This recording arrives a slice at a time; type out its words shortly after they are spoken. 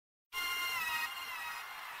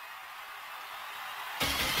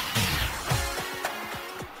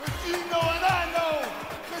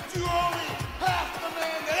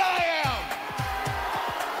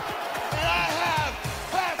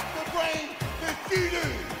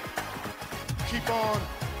keep on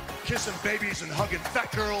kissing babies and hugging fat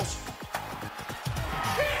girls.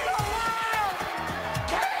 He's alive!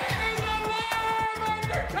 Kane is alive,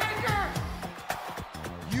 Undertaker!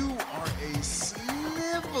 You are a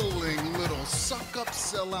sniveling little suck-up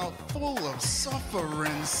sellout full of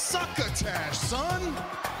suffering succotash, son!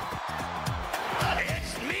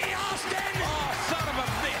 It's me, Austin! Oh, son of a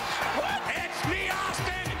bitch! What? It's me,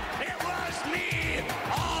 Austin! It was me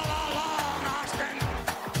all along, Austin!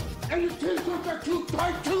 And your t-shirts are too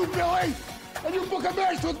tight too, Billy! And you book a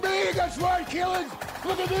match with me against Ryan Keelan!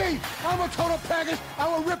 Look at me! I'm a total package! I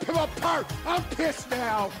will rip him apart! I'm pissed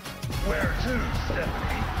now! Where to,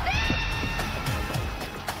 Stephanie?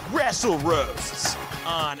 Wrestle Roasts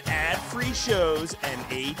on ad-free shows and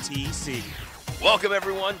ATC. Welcome,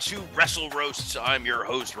 everyone, to Wrestle Roasts. I'm your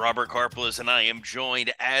host, Robert Karplas, and I am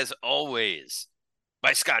joined, as always,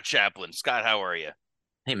 by Scott Chaplin. Scott, how are you?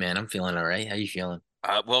 Hey, man, I'm feeling all right. How you feeling?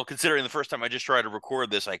 Well, considering the first time I just tried to record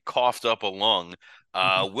this, I coughed up a lung.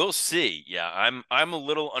 We'll see. Yeah, I'm a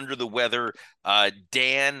little under the weather.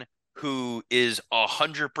 Dan, who is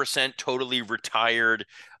 100% totally retired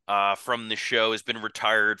from the show, has been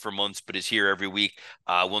retired for months, but is here every week.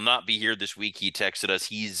 Will not be here this week. He texted us.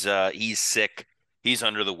 He's sick. He's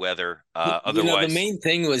under the weather. Otherwise, the main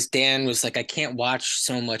thing was Dan was like, I can't watch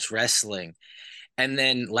so much wrestling. And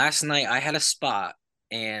then last night I had a spot,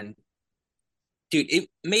 and dude,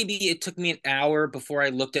 it took me an hour before I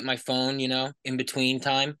looked at my phone, in between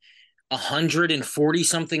time. 140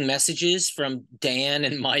 something messages from Dan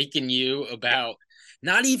and Mike and you about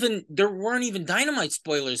there weren't even Dynamite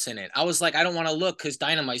spoilers in it. I was like, I don't want to look because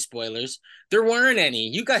Dynamite spoilers. There weren't any.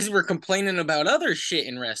 You guys were complaining about other shit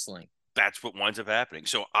in wrestling. That's what winds up happening.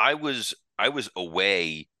 So I was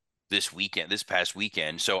away this past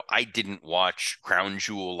weekend, so I didn't watch Crown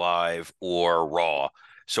Jewel live or Raw.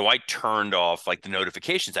 So I turned off like the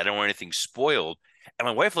notifications. I don't want anything spoiled. And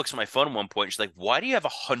my wife looks at my phone at one point and she's like, "Why do you have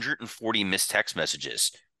 140 missed text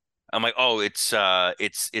messages?" I'm like, "Oh, it's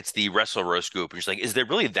the Wrestle Roast group." And she's like, "Is there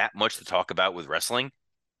really that much to talk about with wrestling?"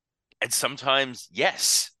 And sometimes,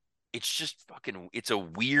 yes. It's just it's a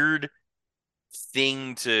weird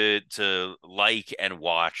thing to like and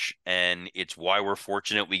watch, and it's why we're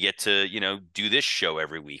fortunate we get to do this show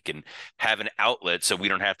every week and have an outlet so we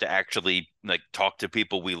don't have to actually like talk to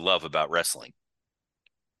people we love about wrestling.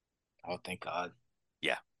 Oh, thank God.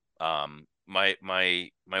 Yeah. My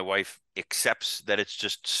wife accepts that it's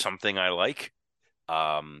just something I like,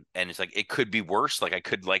 and it's like it could be worse. Like I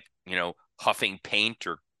could huffing paint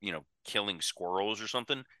or killing squirrels or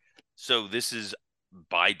something. So this is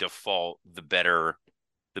by default the better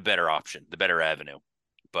option, the better avenue.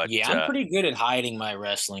 But yeah, I'm pretty good at hiding my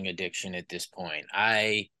wrestling addiction at this point.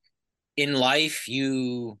 In life,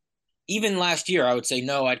 even last year, I would say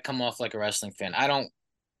no, I'd come off like a wrestling fan.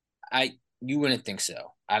 You wouldn't think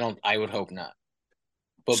so. I would hope not.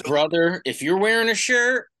 But brother, if you're wearing a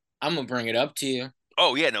shirt, I'm gonna bring it up to you.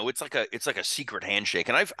 Oh yeah, no, it's like a secret handshake.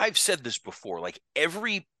 And I've said this before, like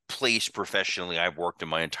every place professionally I've worked in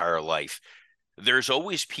my entire life, there's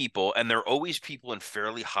always people, and there are always people in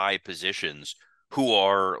fairly high positions who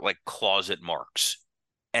are like closet marks.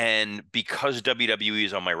 And because WWE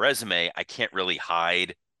is on my resume, I can't really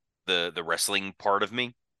hide the wrestling part of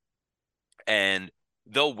me. And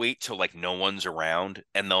they'll wait till like no one's around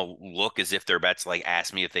and they'll look as if they're about to like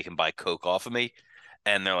ask me if they can buy Coke off of me.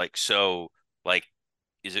 And they're like, "So like,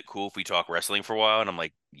 is it cool if we talk wrestling for a while?" And I'm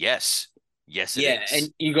like, yes, it is. Yeah, and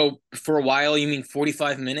you go, for a while, you mean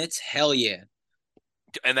 45 minutes? Hell yeah.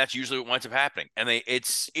 And that's usually what winds up happening. And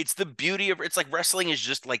it's the beauty of it's like wrestling is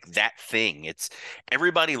just like that thing. It's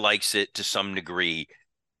everybody likes it to some degree.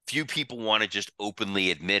 Few people want to just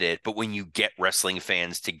openly admit it, but when you get wrestling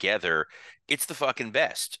fans together, it's the fucking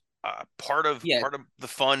best. Part of the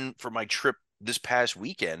fun for my trip this past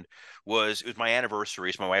weekend was it was my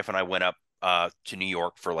anniversary. So my wife and I went up to New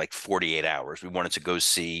York for like 48 hours. We wanted to go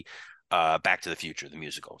see Back to the Future, the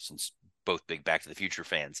musical, since both big Back to the Future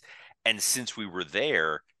fans. And since we were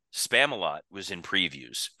there, Spamalot was in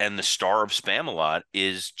previews, and the star of Spamalot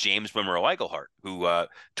is James Monroe Iglehart, who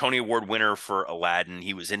Tony Award winner for Aladdin.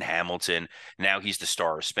 He was in Hamilton. Now he's the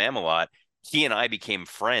star of Spamalot. He and I became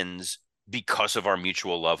friends because of our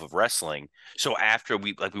mutual love of wrestling. So after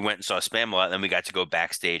we went and saw Spamalot, and then we got to go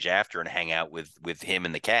backstage after and hang out with him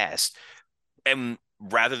and the cast. And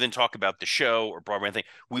rather than talk about the show or Broadway thing,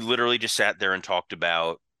 we literally just sat there and talked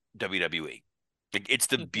about WWE. It's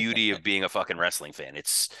the beauty of being a fucking wrestling fan.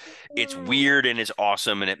 It's weird and it's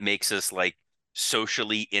awesome, and it makes us like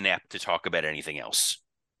socially inept to talk about anything else.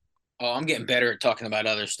 Oh, I'm getting better at talking about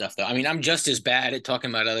other stuff, though. I mean, I'm just as bad at talking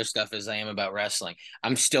about other stuff as I am about wrestling.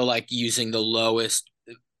 I'm still like using the lowest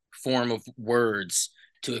form of words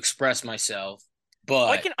to express myself. Well,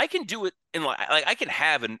 But I can do it in like I can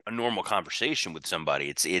have a normal conversation with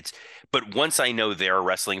somebody. But once I know they're a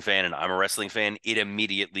wrestling fan and I'm a wrestling fan, it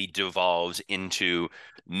immediately devolves into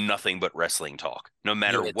nothing but wrestling talk, no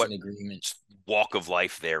matter yeah, it's what an agreement. walk of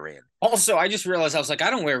life they're in. Also, I just realized I was like,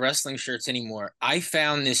 I don't wear wrestling shirts anymore. I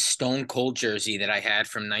found this Stone Cold jersey that I had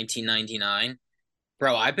from 1999.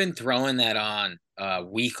 Bro, I've been throwing that on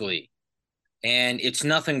weekly, and it's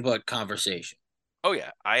nothing but conversation. Oh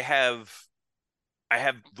yeah, I have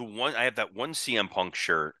that one CM Punk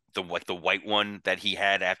shirt, the white one that he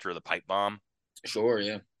had after the pipe bomb. Sure,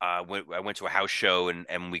 yeah. I went to a house show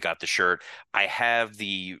and we got the shirt. I have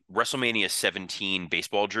the WrestleMania 17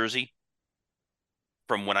 baseball jersey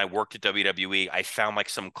from when I worked at WWE. I found like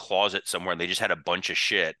some closet somewhere and they just had a bunch of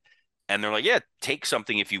shit. And they're like, yeah, take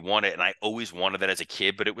something if you want it. And I always wanted that as a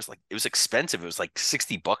kid, but it was expensive. It was like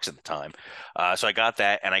 $60 at the time. So I got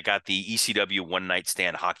that and I got the ECW one night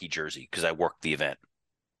stand hockey jersey because I worked the event.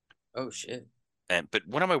 Oh shit. But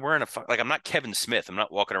what am I wearing? Like I'm not Kevin Smith. I'm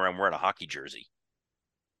not walking around wearing a hockey jersey.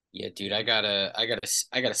 Yeah, dude, I gotta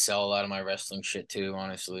sell a lot of my wrestling shit too,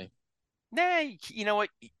 honestly. Nah, you know what?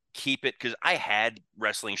 Keep it because I had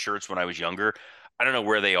wrestling shirts when I was younger. I don't know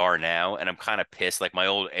where they are now, and I'm kind of pissed. Like my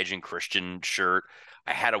old Edge and Christian shirt,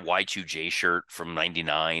 I had a Y2J shirt from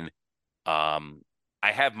 '99. Um,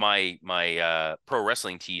 I have my pro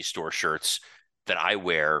wrestling tees store shirts that I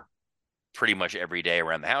wear pretty much every day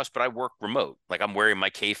around the house, but I work remote. Like I'm wearing my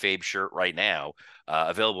kayfabe shirt right now,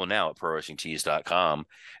 available now at prowrestlingtees.com.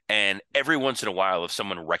 And every once in a while, if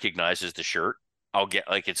someone recognizes the shirt, I'll get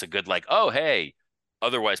like it's a good like, oh hey.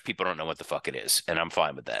 Otherwise, people don't know what the fuck it is, and I'm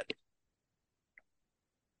fine with that.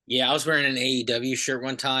 Yeah, I was wearing an AEW shirt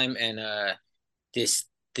one time, and this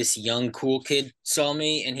this young cool kid saw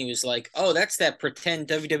me, and he was like, "Oh, that's that pretend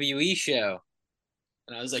WWE show."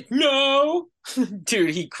 And I was like, "No, dude,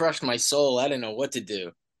 he crushed my soul. I didn't know what to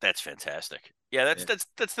do." That's fantastic. Yeah, that's Yeah.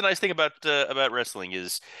 that's the nice thing about wrestling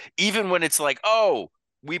is even when it's like, oh,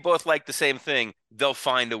 we both like the same thing, they'll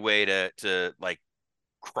find a way to like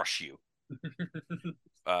crush you.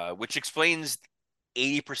 Which explains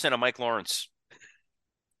 80% of Mike Lawrence.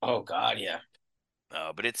 Oh God, yeah.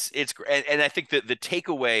 But it's and I think that the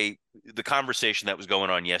takeaway, the conversation that was going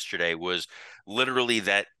on yesterday was literally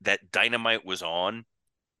that Dynamite was on,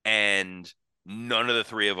 and none of the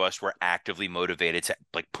three of us were actively motivated to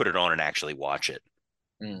like put it on and actually watch it.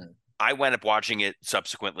 Mm. I wound up watching it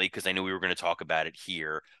subsequently because I knew we were going to talk about it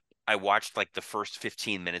here. I watched like the first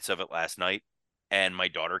 15 minutes of it last night, and my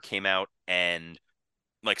daughter came out and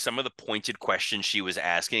like some of the pointed questions she was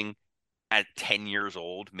asking at 10 years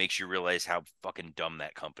old makes you realize how fucking dumb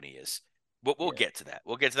that company is. But we'll Yeah. get to that.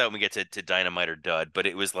 We'll get to that when we get to Dynamite or Dud. But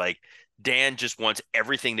it was like Dan just wants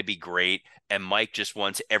everything to be great, and Mike just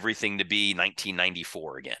wants everything to be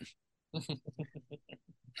 1994 again.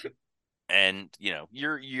 And you know,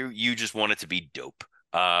 you just want it to be dope.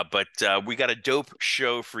 But we got a dope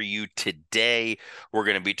show for you today. We're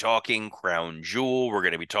going to be talking Crown Jewel. We're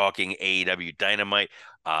going to be talking AEW Dynamite.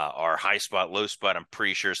 Our high spot, low spot. I'm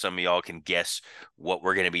pretty sure some of y'all can guess what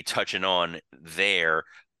we're going to be touching on there.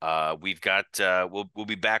 We've got we'll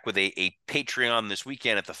be back with a Patreon this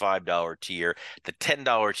weekend at the $5 tier. The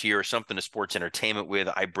 $10 tier is something to sports entertainment with.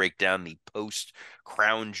 I break down the post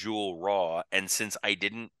Crown Jewel Raw, and since I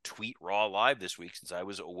didn't tweet Raw live this week since I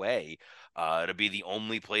was away, it'll be the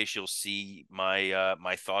only place you'll see my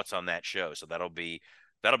thoughts on that show. So that'll be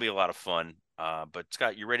a lot of fun. But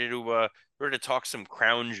Scott, you ready to talk some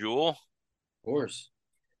Crown Jewel? Of course.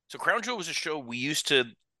 So Crown Jewel was a show we used to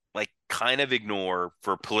like kind of ignore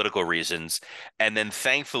for political reasons, and then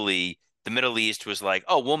thankfully the Middle East was like,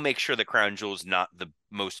 oh, we'll make sure the Crown Jewel is not the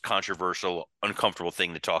most controversial, uncomfortable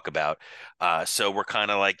thing to talk about. So we're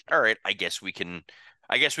kind of like, all right, I guess we can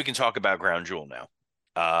talk about Crown Jewel now.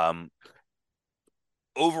 Um,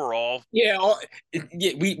 Overall, Yeah,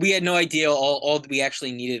 yeah, we had no idea. All we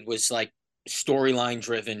actually needed was like storyline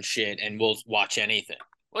driven shit, and we'll watch anything.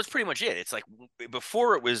 well, that's pretty much it. It's like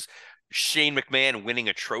before it was Shane McMahon winning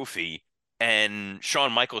a trophy and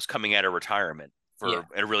Shawn Michaels coming out of retirement Yeah.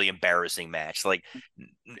 for a really embarrassing match. Like it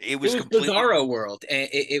It was was completely Bizarro World, and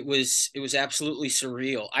it was absolutely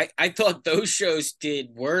surreal. I thought those shows did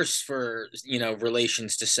worse for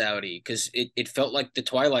relations to Saudi because it felt like the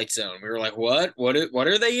Twilight Zone. We were like, what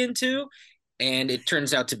are they into? And it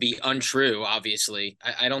turns out to be untrue. Obviously,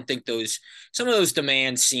 I don't think those some of those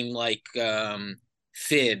demands seem like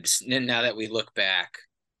fibs. Now that we look back,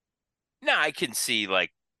 now I can see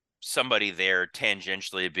like somebody there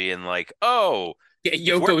tangentially being like, oh,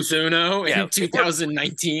 If we're Yokozuna yeah, in if we're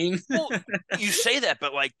 2019. well, you say that,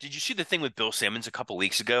 but like, did you see the thing with Bill Simmons a couple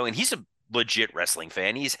weeks ago? And he's a legit wrestling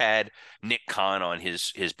fan. He's had Nick Khan on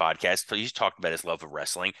his podcast. So he's talked about his love of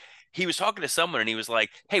wrestling. He was talking to someone and he was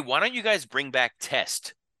like, "Hey, why don't you guys bring back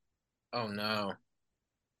Test?" Oh no.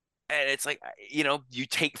 And it's like, you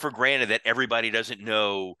take for granted that everybody doesn't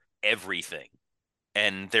know everything.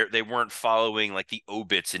 And they weren't following like the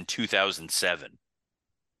obits in 2007.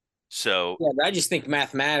 So, Yeah, but I just think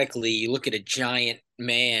mathematically, you look at a giant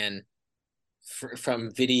man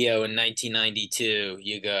from video in 1992,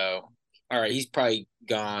 you go, all right, he's probably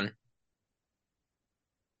gone.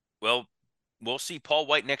 well, we'll see Paul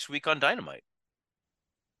White next week on Dynamite.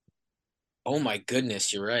 Oh my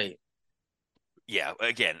goodness, you're right. Yeah,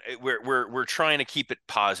 again, we're trying to keep it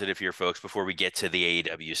positive here, folks, before we get to the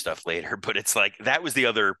AEW stuff later. But it's like that was the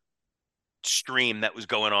other stream that was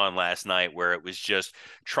going on last night where it was just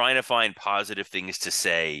trying to find positive things to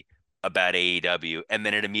say about AEW, and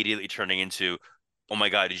then it immediately turning into, oh my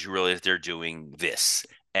God, did you realize they're doing this?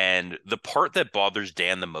 And the part that bothers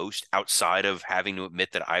Dan the most, outside of having to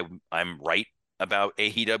admit that I'm right about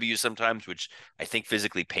AEW sometimes, which I think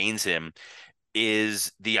physically pains him,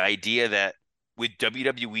 is the idea that with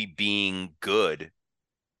WWE being good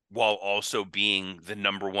while also being the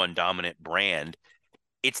number one dominant brand,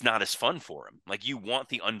 it's not as fun for him. Like, you want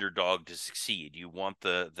the underdog to succeed. You want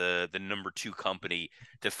the number two company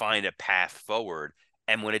to find a path forward.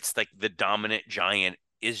 And when it's like the dominant giant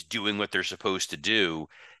is doing what they're supposed to do,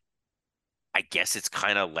 I guess it's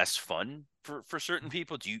kind of less fun for certain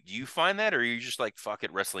people. Do you find that, or are you just like, fuck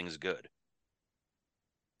it, wrestling is good?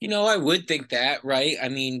 I would think that, right? I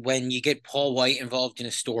mean, when you get Paul White involved in a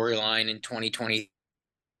storyline in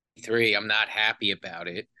 2023, I'm not happy about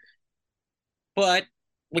it. But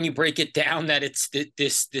when you break it down, that it's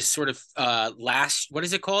this sort of last, what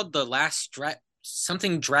is it called? The last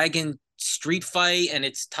something dragon street fight, and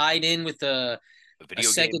it's tied in with A a video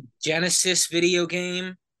Sega game? Genesis video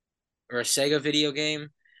game or a Sega video game,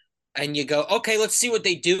 and you go, okay, let's see what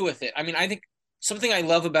they do with it. I mean, I think something I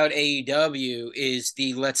love about AEW is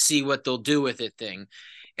the let's see what they'll do with it thing.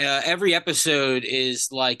 Every episode is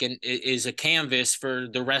like is a canvas for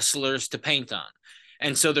the wrestlers to paint on.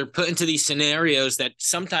 And so they're put into these scenarios that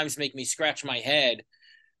sometimes make me scratch my head.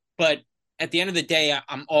 But at the end of the day,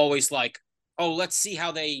 I'm always like, oh, let's see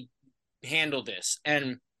how they handle this.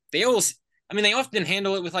 And they always, I mean, they often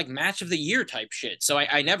handle it with like match of the year type shit. So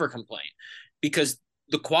I never complain because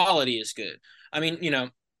the quality is good. I mean,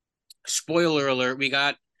 spoiler alert, we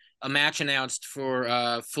got a match announced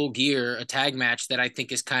for Full Gear, a tag match that I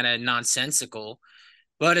think is kind of nonsensical.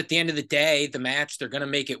 But at the end of the day, the match, they're going to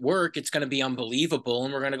make it work. It's going to be unbelievable.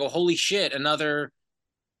 And we're going to go, holy shit, another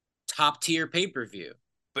top tier pay per view.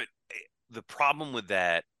 But the problem with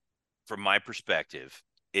that, from my perspective,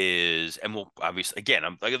 is, and we'll obviously, again,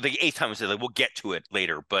 I'm like the eighth time I said, like, we'll get to it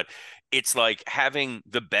later, but it's like having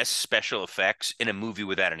the best special effects in a movie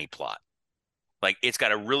without any plot. Like, it's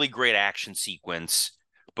got a really great action sequence,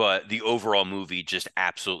 but the overall movie just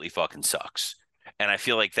absolutely fucking sucks. And I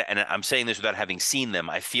feel like that, and I'm saying this without having seen them,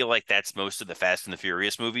 I feel like that's most of the Fast and the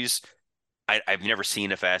Furious movies. I've never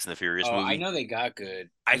seen a Fast and the Furious Oh, I movie. know they got good.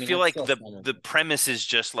 I I mean, feel I'm like still the premise is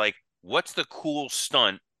just like, what's the cool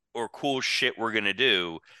stunt or cool shit we're gonna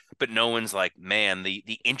do? But no one's like, man, the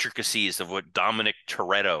intricacies of what Dominic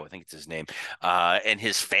Toretto, I think it's his name, and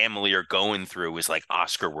his family are going through is like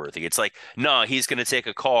Oscar worthy. It's like, no, he's gonna take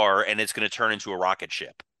a car and it's gonna turn into a rocket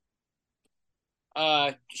ship.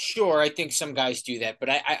 Sure, I think some guys do that, but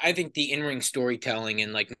I think the in ring storytelling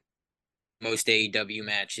in like most AEW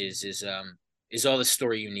matches is all the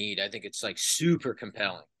story you need. I think it's like super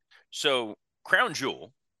compelling. So Crown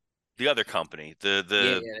Jewel, the other company, the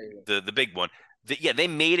Yeah, the yeah, the big one, yeah, they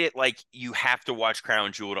made it like you have to watch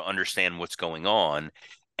Crown Jewel to understand what's going on.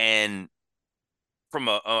 And from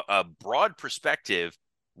a broad perspective,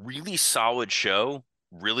 really solid show,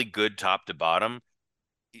 really good top to bottom,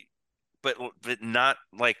 but not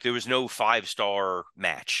like there was no 5-star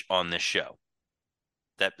match on this show.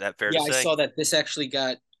 That fair to yeah. I say? saw that this actually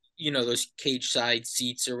got those cage side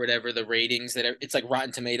seats or whatever the ratings that it's like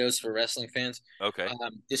Rotten Tomatoes for wrestling fans. Okay.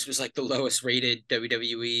 This was like the lowest rated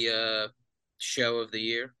WWE show of the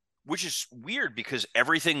year. Which is weird because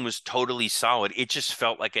everything was totally solid. It just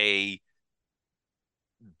felt like a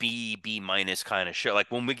B minus kind of show.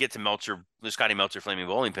 Like when we get to Meltzer, the Scotty Meltzer Flaming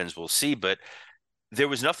Bowling Pins, we'll see. But there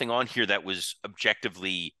was nothing on here that was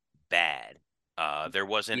objectively bad. There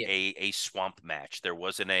wasn't Yeah. a swamp match. There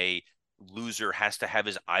wasn't a loser has to have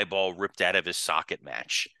his eyeball ripped out of his socket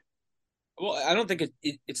match. Well, I don't think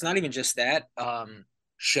it's not even just that.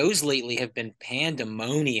 Shows lately have been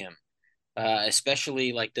pandemonium.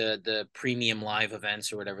 especially like the premium live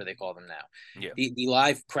events or whatever they call them now. Yeah. The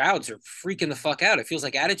live crowds are freaking the fuck out. It feels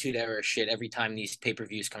like Attitude Era shit every time these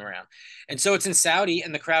pay-per-views come around. And so it's in Saudi,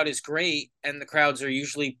 and the crowd is great, and the crowds are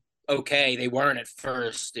usually okay. They weren't at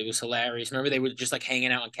first. It was hilarious. Remember, they were just like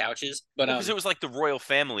hanging out on couches. But Well, because it was like the royal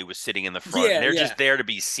family was sitting in the front, and yeah, they're yeah, just there to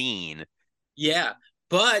be seen. yeah.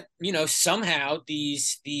 But somehow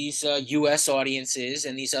these U.S. audiences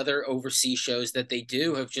and these other overseas shows that they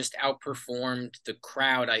do have just outperformed the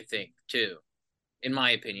crowd, I think, too, in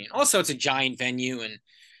my opinion. Also, it's a giant venue,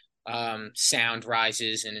 and sound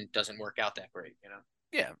rises, and it doesn't work out that great.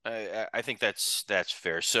 Yeah, I think that's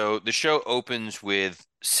fair. So the show opens with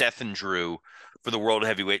Seth and Drew for the World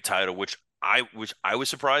Heavyweight title, which I was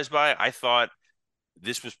surprised by. I thought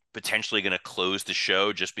this was potentially going to close the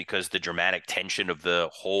show just because the dramatic tension of the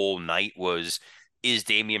whole night was, is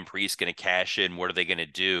Damian Priest going to cash in? What are they going to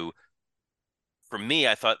do? For me,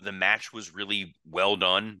 I thought the match was really well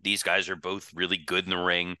done. These guys are both really good in the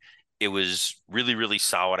ring. It was really, really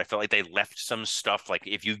solid. I felt like they left some stuff. Like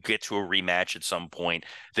if you get to a rematch at some point,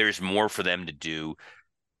 there's more for them to do.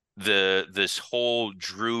 This whole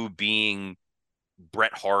Drew being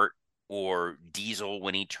Bret Hart or Diesel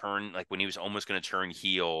when he turned, like when he was almost going to turn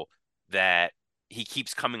heel, that he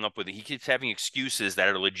keeps coming up with it. He keeps having excuses that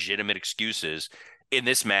are legitimate excuses. In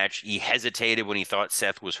this match, he hesitated when he thought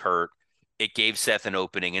Seth was hurt. It gave Seth an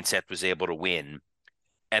opening, and Seth was able to win.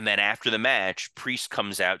 And then after the match, Priest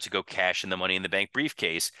comes out to go cash in the Money in the Bank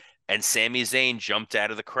briefcase, and Sami Zayn jumped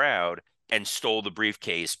out of the crowd and stole the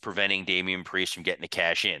briefcase, preventing Damian Priest from getting to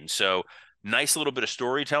cash in. So nice little bit of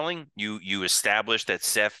storytelling. You establish that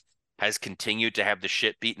Seth has continued to have the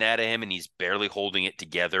shit beaten out of him, and he's barely holding it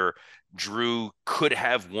together. Drew could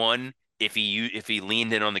have won if he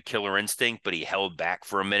leaned in on the killer instinct, but he held back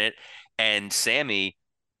for a minute. And Sami,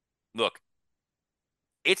 look,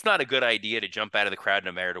 it's not a good idea to jump out of the crowd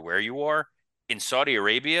no matter where you are. In Saudi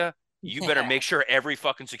Arabia, you better make sure every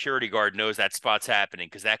fucking security guard knows that spot's happening,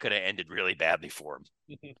 because that could have ended really badly for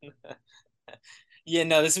him. Yeah,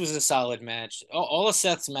 no, this was a solid match. All of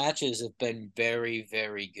Seth's matches have been very,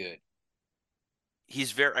 very good.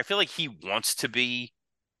 I feel like he wants to be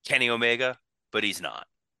Kenny Omega, but he's not.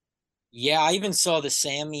 Yeah, I even saw the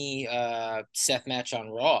Sammy Seth match on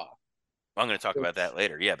Raw. I'm going to talk about that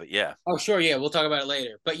later. Yeah, but yeah. Oh, sure, yeah, we'll talk about it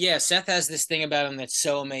later. But yeah, Seth has this thing about him that's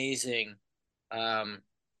so amazing.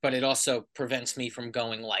 But it also prevents me from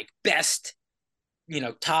going like best,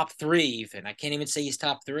 top three even. I can't even say he's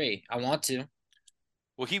top three. I want to.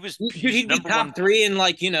 Well, he'd be number top one. three in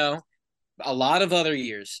like, a lot of other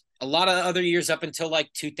years. A lot of other years up until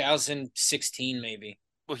like 2016, maybe.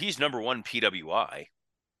 Well, he's number one PWI.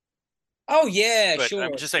 Oh yeah, But sure.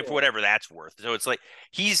 I'm just saying for whatever that's worth. So it's like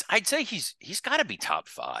I'd say he's got to be top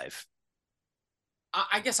five.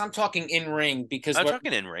 I guess I'm talking in ring because I'm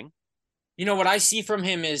talking in ring. What I see from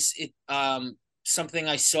him is something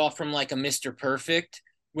I saw from like a Mr. Perfect,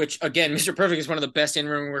 which again, Mr. Perfect is one of the best in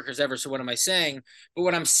ring workers ever. So what am I saying? But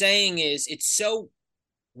what I'm saying is it's so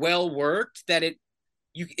well worked that it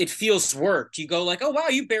feels worked. You go like, oh wow,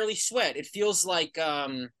 you barely sweat. It feels like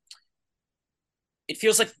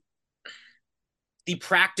the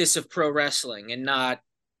practice of pro wrestling and not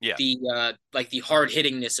the like the hard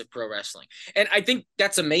hittingness of pro wrestling. And I think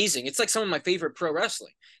that's amazing. It's like some of my favorite pro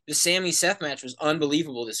wrestling. The Sammy Seth match was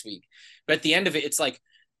unbelievable this week. But at the end of it, it's like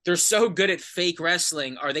they're so good at fake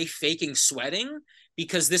wrestling. Are they faking sweating?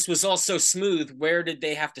 Because this was all so smooth. Where did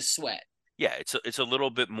they have to sweat? Yeah, it's a little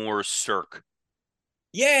bit more circ.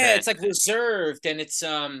 Yeah, it's like reserved, and it's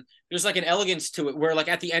there's like an elegance to it where like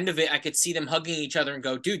at the end of it I could see them hugging each other and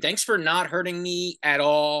go, dude, thanks for not hurting me at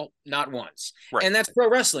all, not once. Right. And that's pro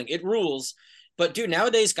wrestling. It rules. But dude,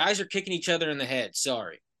 nowadays guys are kicking each other in the head.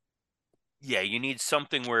 Sorry. Yeah, you need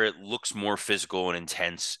something where it looks more physical and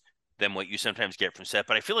intense than what you sometimes get from Seth.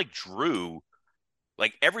 But I feel like Drew,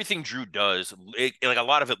 like everything Drew does, like a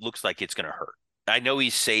lot of it looks like it's going to hurt. I know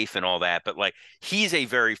he's safe and all that, but like he's a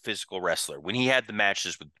very physical wrestler. When he had the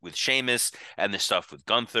matches with Sheamus and the stuff with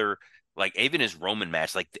Gunther, like even his Roman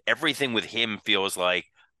match, like everything with him feels like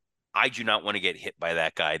I do not want to get hit by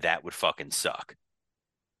that guy. That would fucking suck.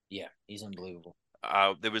 Yeah, he's unbelievable.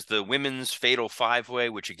 There was the women's fatal five-way,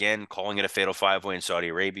 which again, calling it a fatal five-way in Saudi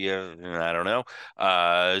Arabia, I don't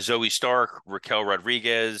know. Zoe Stark, Raquel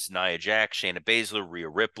Rodriguez, Nia Jax, Shayna Baszler, Rhea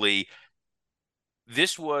Ripley.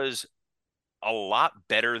 This was a lot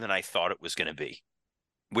better than I thought it was going to be,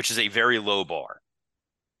 which is a very low bar.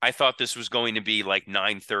 I thought this was going to be like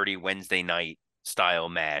 9:30 Wednesday night style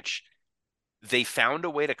match. They found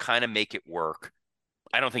a way to kind of make it work.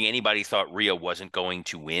 I don't think anybody thought Rhea wasn't going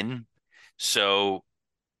to win, so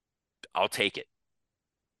I'll take it.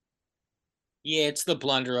 Yeah, it's the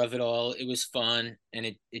blunder of it all. It was fun and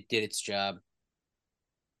it did its job.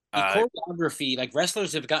 The Uh, choreography, like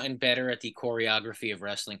wrestlers have gotten better at the choreography of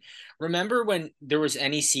wrestling. Remember when there was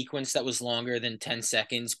any sequence that was longer than 10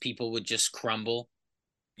 seconds, people would just crumble?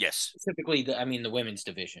 yes, Typically, the women's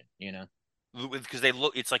division, you know? because they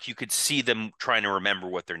look. It's like you could see them trying to remember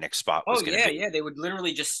what their next spot Oh, was going to yeah, be. yeah. They would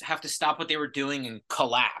literally just have to stop what they were doing and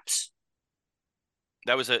collapse.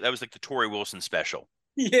 That was like the Tori Wilson special.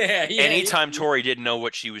 Yeah, yeah, Anytime yeah. Tori didn't know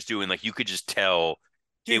what she was doing, like you could just tell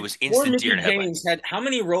it Dude, was poor instant deer Mickey in headlights. James had how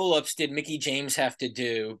many roll-ups did Mickey James have to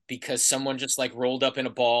do because someone just like rolled up in a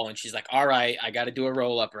ball and she's like, "All right, I got to do a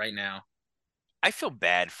roll-up right now." I feel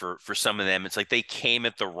bad for some of them. It's like they came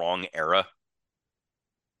at the wrong era.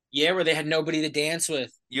 Yeah, where they had nobody to dance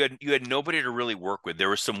with. You had nobody to really work with. There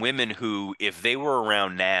were some women who, if they were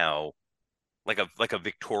around now, like a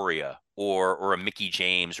Victoria or a Mickey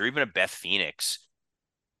James or even a Beth Phoenix,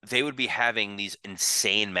 they would be having these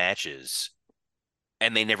insane matches,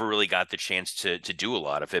 and they never really got the chance to do a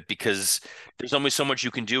lot of it because there's only so much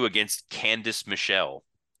you can do against Candice Michelle.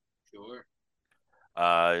 Sure.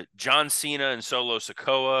 John Cena and Solo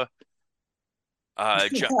Sikoa.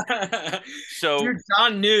 Jo- so Dude,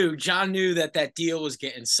 John knew that deal was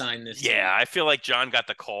getting signed this yeah, week. I feel like John got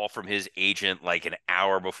the call from his agent like an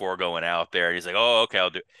hour before going out there. He's like, "Oh, okay, I'll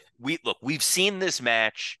do." We've seen this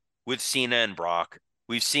match with Cena and Brock.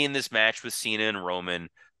 We've seen this match with Cena and Roman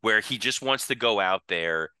where he just wants to go out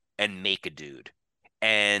there and make a dude.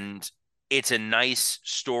 And it's a nice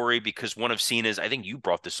story because one of Cena's, I think you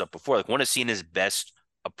brought this up before, like one of Cena's best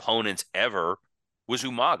opponents ever was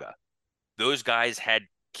Umaga. Those guys had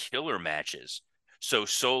killer matches. So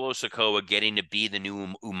Solo Sikoa getting to be the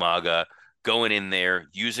new Umaga, going in there,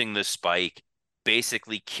 using the spike,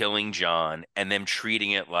 basically killing John, and them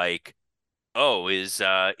treating it like, oh, is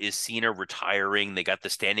Cena retiring? They got the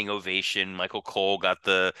standing ovation. Michael Cole got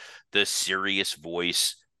the serious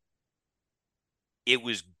voice. It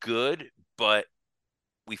was good, but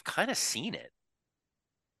we've kind of seen it.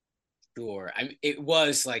 Sure. It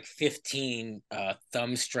was like 15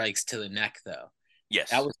 thumb strikes to the neck though.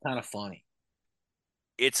 That Yes. was kind of funny.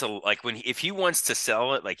 It's a like when if he wants to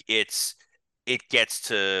sell it, like it gets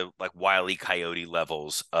to like Wile E. Coyote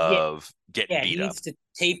levels Yeah, of getting yeah, he beat up. needs to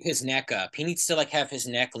tape his neck up. He needs to like have his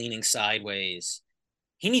neck leaning sideways.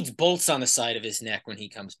 He needs bolts on the side of his neck when he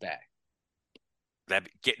comes back. That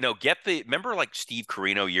get the remember like Steve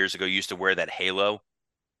Carino years ago used to wear that halo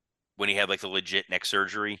when he had like the legit neck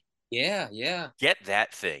surgery. Yeah, yeah. Get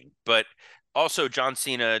that thing. But also John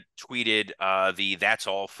Cena tweeted the "That's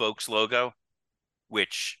all folks" logo,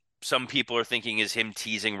 which some people are thinking is him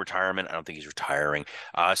teasing retirement. I don't think he's retiring.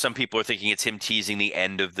 Some people are thinking it's him teasing the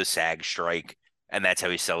end of the SAG strike, and that's how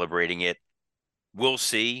he's celebrating it. We'll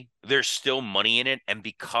see. There's still money in it, and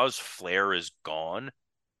because Flair is gone,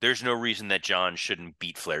 there's no reason that John shouldn't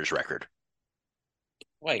beat Flair's record.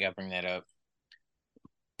 Why you gotta bring that up?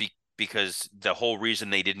 Because the whole reason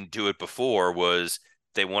they didn't do it before was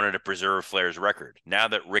they wanted to preserve Flair's record. Now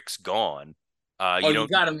that Rick's gone, Oh, you you don't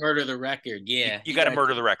gotta murder the record. you, Yeah, you got to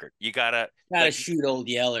murder the record. You gotta gotta like shoot old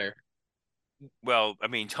Yeller. well, I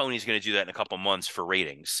mean, Tony's going to do that in a couple months for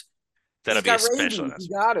ratings. That'll He's be a got special rabies. You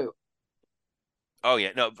announcement. got to. Oh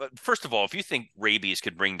yeah, no. But first of all, if you think rabies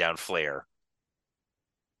could bring down Flair,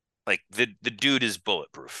 like the dude is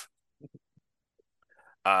bulletproof.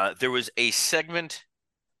 There was a segment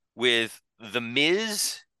with The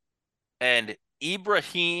Miz and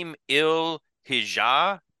Ibrahim Il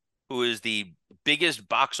Hijah, who is the biggest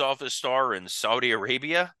box office star in Saudi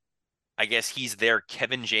Arabia. I guess he's their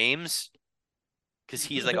Kevin James because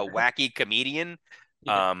he's like a wacky comedian.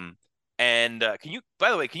 Yeah, Um, and can you,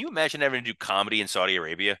 by the way, can you imagine having to do comedy in Saudi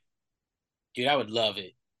Arabia? dude, I would love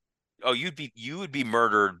it. Oh, you would be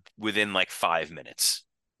murdered within like 5 minutes.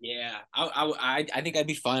 Yeah, I think I'd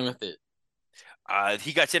be fine with it.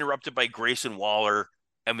 He got interrupted by Grayson Waller,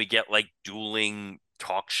 and we get like dueling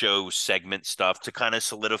talk show segment stuff to kind of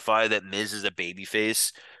solidify that Miz is a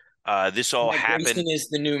babyface. This all Yeah, happened. Grayson is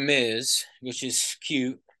the new Miz, which is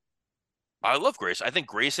cute. I love Grayson. I think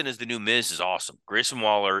Grayson is the new Miz is awesome. Grayson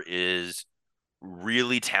Waller is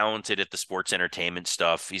really talented at the sports entertainment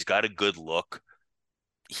stuff. He's got a good look.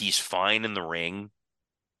 He's fine in the ring,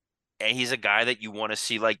 and he's a guy that you want to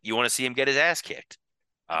see him get his ass kicked.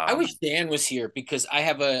 I wish Um, Dan was here because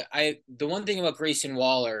the one thing about Grayson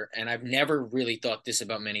Waller, and I've never really thought this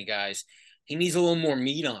about many guys, he needs a little more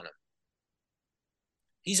meat on him.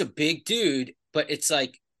 He's a big dude, but it's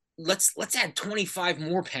like let's add 25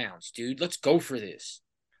 more pounds, dude. Let's go for this.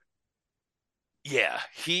 yeah,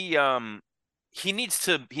 he needs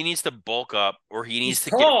to bulk up or he He's needs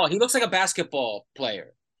to get tall. He looks like a basketball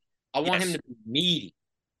player. I want him Yes. to be meaty.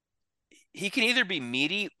 He can either be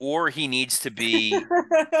meaty or he needs to be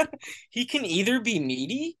He can either be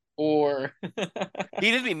meaty or he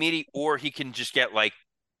either be meaty or he can just get like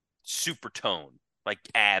super tone, like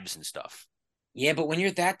abs and stuff. yeah, but when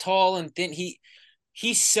you're that tall and thin,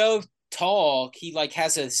 he's so tall, he like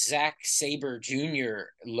has a Zack Sabre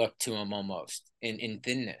Jr. look to him almost in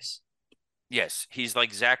thinness. Yes, he's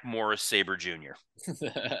like Zach Morris Saber Jr.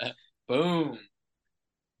 Boom.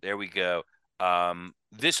 There we go.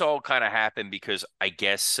 This all kind of happened because I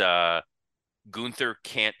guess Gunther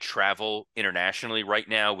can't travel internationally right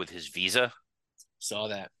now with his visa. Saw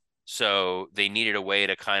that. So they needed a way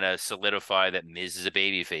to kind of solidify that Miz is a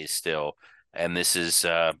babyface still, and this is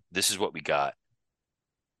what we got.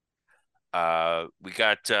 We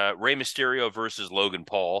got Rey Mysterio versus Logan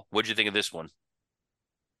Paul. What'd you think of this one?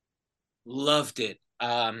 Loved it.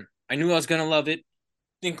 I knew I was gonna love it.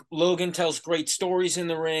 I think Logan tells great stories in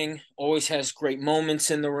the ring, always has great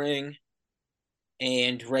moments in the ring,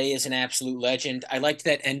 and Ray is an absolute legend. I liked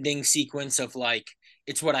that ending sequence of like,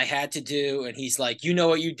 it's what I had to do, and he's like, you know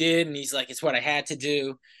what you did, and he's like, it's what I had to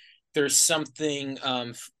do. There's something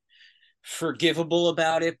forgivable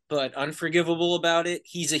about it, but unforgivable about it.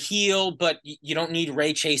 He's a heel, but you don't need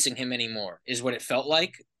Ray chasing him anymore, is what it felt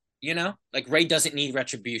like. You know, like Ray doesn't need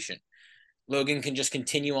retribution. Logan can just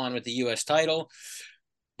continue on with the U.S. title.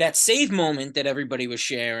 That save moment that everybody was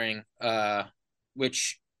sharing,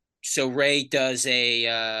 which so Ray does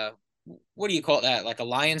a what do you call that? Like a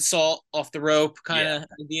lion salt off the rope kind Yeah. of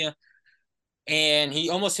idea, and he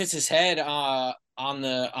almost hits his head on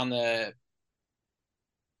the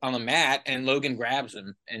mat, and Logan grabs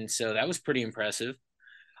him, and so that was pretty impressive.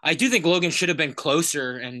 I do think Logan should have been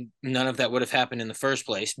closer, and none of that would have happened in the first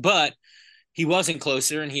place, but he wasn't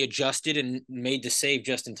closer, and he adjusted and made the save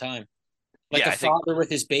just in time. Like Yeah, a I think father with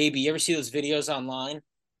his baby. You ever see those videos online?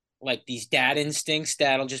 Like these dad instincts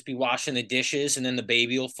that'll just be washing the dishes, and then the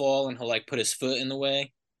baby will fall, and he'll like put his foot in the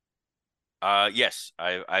way. yes,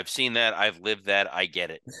 I've seen that. I've lived that. I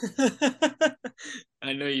get it.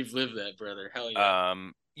 I know you've lived that, brother. Hell yeah.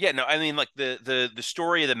 Yeah, no, I mean like the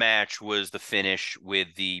story of the match was the finish with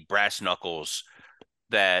the brass knuckles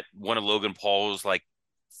that one of Logan Paul's like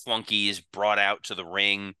flunkies brought out to the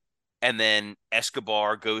ring, and then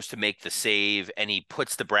Escobar goes to make the save, and he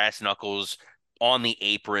puts the brass knuckles on the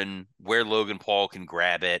apron where Logan Paul can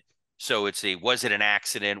grab it. So it's a was it an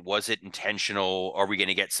accident? Was it intentional? Are we going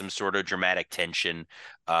to get some sort of dramatic tension?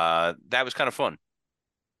 That was kind of fun.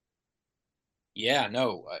 Yeah,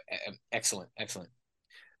 no, excellent, excellent.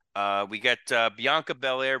 We got Bianca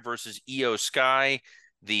Belair versus Io Sky.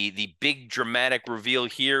 The big dramatic reveal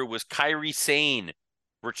here was Kairi Sane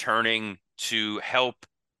returning to help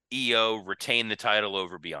Io retain the title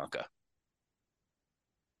over Bianca.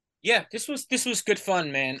 Yeah, this was good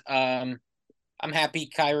fun, man. I'm happy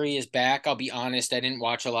Kyrie is back. I'll be honest, I didn't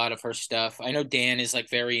watch a lot of her stuff. I know Dan is like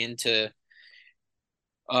very into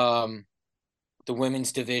um the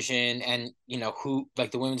women's division, and you know who like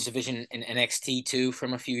the women's division in NXT too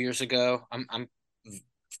from a few years ago. I'm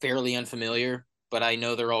fairly unfamiliar, but I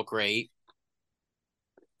know they're all great.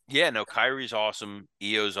 Yeah, no, Kyrie's awesome.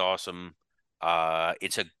 Io's awesome.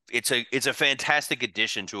 It's a fantastic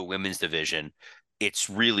addition to a women's division. It's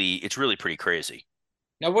really pretty crazy.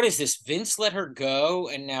 Now, what is this? Vince let her go,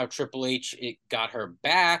 and now Triple H it got her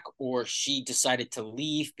back, or she decided to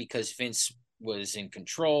leave because Vince was in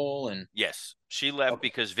control and Yes, she left okay,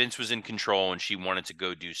 because Vince was in control and she wanted to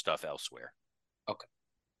go do stuff elsewhere. okay.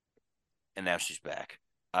 And now she's back.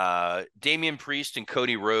 Damian Priest and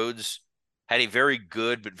Cody Rhodes had a very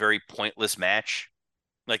good but very pointless match.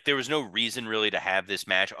 Like there was no reason really to have this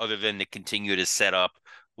match other than to continue to set up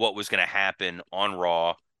what was going to happen on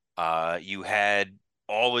Raw. You had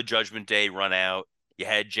all the Judgment Day run out. You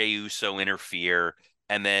had Jey Uso interfere,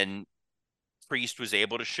 and then Priest was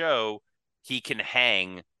able to show he can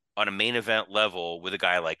hang on a main event level with a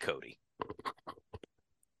guy like Cody.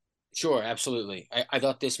 Sure, absolutely. I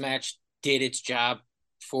thought this match did its job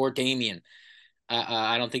for Damian.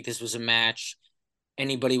 I don't think this was a match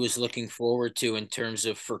anybody was looking forward to in terms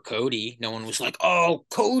of for Cody. No one was like, oh,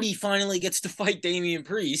 Cody finally gets to fight Damian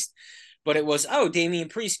Priest. But it was, oh, Damian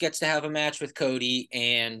Priest gets to have a match with Cody,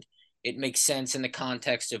 and it makes sense in the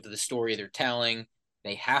context of the story they're telling.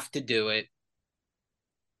 They have to do it.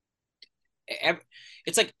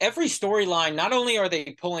 It's like every storyline, not only are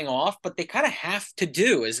they pulling off, but they kind of have to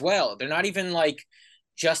do as well. They're not even like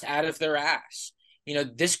just out of their ass. You know,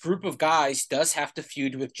 this group of guys does have to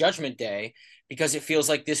feud with Judgment Day because it feels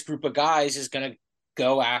like this group of guys is going to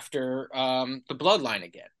go after the bloodline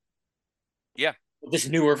again. Yeah. this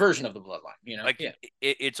newer version of the bloodline, Like Yeah.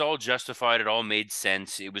 it's all justified. It all made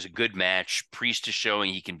sense. It was a good match. Priest is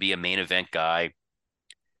showing he can be a main event guy.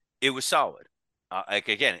 It was solid. Like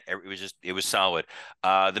again, it was solid.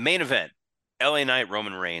 The main event, LA Knight,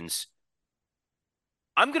 Roman Reigns.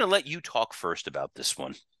 I'm gonna let you talk first about this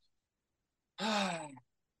one.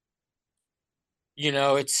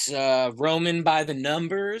 It's Roman by the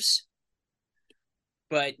numbers,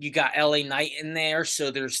 but you got LA Knight in there,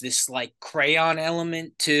 so there's this like crayon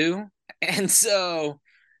element too. And so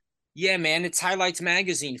yeah, man, it's highlights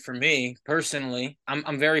magazine for me personally.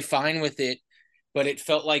 I'm very fine with it, but it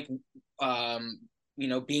felt like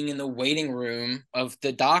being in the waiting room of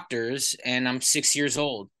the doctors, and I'm 6 years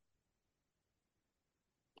old.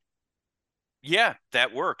 Yeah,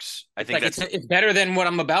 that works. I It's think like it's that's it's better than what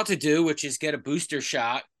I'm about to do, which is get a booster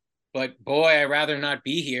shot. But boy, I'd rather not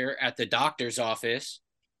be here at the doctor's office.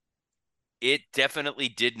 it. Definitely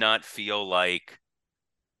did not feel like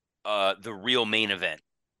the real main event.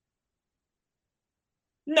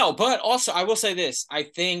 No, but also I will say this: I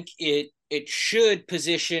think it should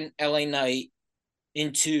position LA Knight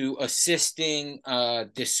into assisting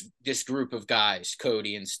this group of guys,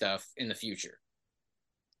 Cody and stuff, in the future.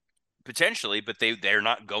 Potentially, but they're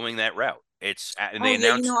not going that route. It's and they Oh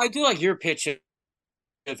yeah, announced. I do like your pitch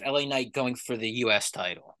of LA Knight going for the US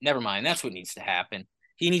title. Never mind, that's what needs to happen.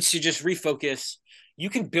 He needs to just refocus. You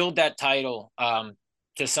can build that title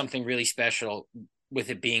to something really special with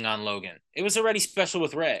it being on Logan. It was already special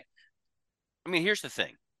with Ray. I mean, here's the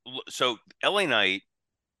thing. So LA Knight,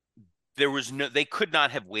 they could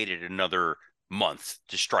not have waited another month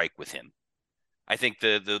to strike with him. I think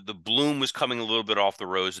the bloom was coming a little bit off the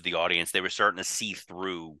rose of the audience. They were starting to see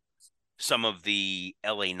through some of the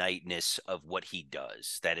LA Knightness of what he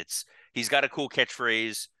does. That he's got a cool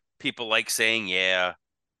catchphrase. People like saying, yeah,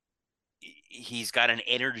 he's got an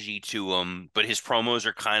energy to him, but his promos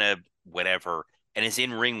are kind of whatever, and his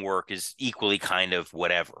in-ring work is equally kind of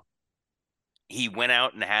whatever. He went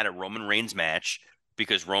out and had a Roman Reigns match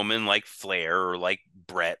because Roman, like Flair or like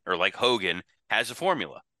Brett or like Hogan, has a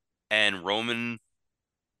formula. And Roman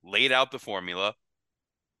laid out the formula.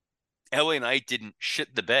 LA Knight didn't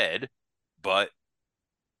shit the bed, but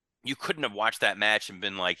you couldn't have watched that match and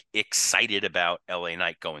been like excited about LA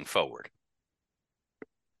Knight going forward.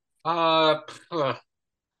 Uh,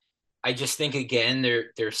 I just think again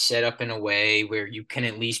they're set up in a way where you can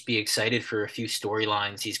at least be excited for a few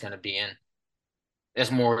storylines he's going to be in. That's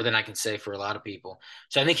more than I can say for a lot of people.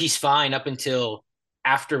 So I think he's fine up until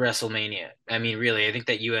after WrestleMania. I mean, really, I think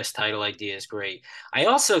that US title idea is great. I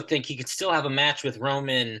also think he could still have a match with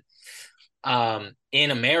Roman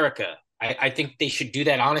in America. I think they should do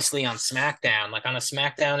that honestly on SmackDown, like on a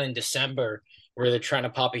SmackDown in December where they're trying to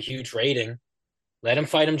pop a huge rating. Let him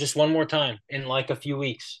fight him just one more time in like a few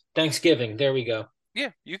weeks. Thanksgiving. There we go.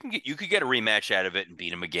 Yeah, you could get a rematch out of it and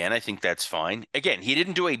beat him again. I think that's fine. Again, he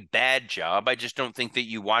didn't do a bad job. I just don't think that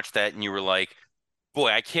you watched that and you were like, boy,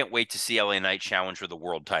 I can't wait to see LA Knight challenge for the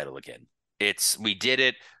world title again. We did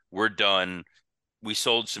it. We're done. We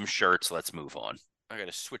sold some shirts. Let's move on. I got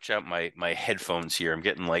to switch out my headphones here. I'm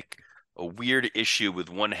getting like a weird issue with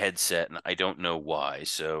one headset and I don't know why.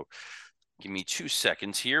 So give me 2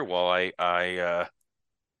 seconds here while I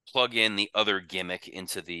plug in the other gimmick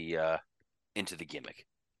into the gimmick.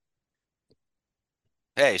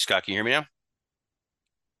 Hey, Scott, can you hear me now?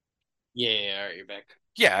 Yeah, all right, you're back.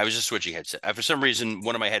 Yeah, I was just switching headset. For some reason,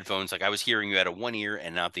 one of my headphones, like I was hearing you out of one ear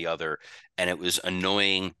and not the other, and it was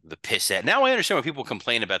annoying the piss at. Now I understand why people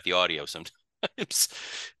complain about the audio sometimes.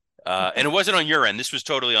 And it wasn't on your end. This was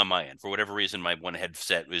totally on my end. For whatever reason, my one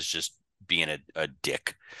headset was just being a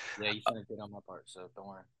dick. Yeah, you finished it on my part, so don't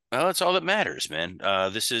worry. Well, that's all that matters, man.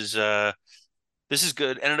 This is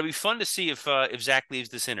good, and it'll be fun to see if Zach leaves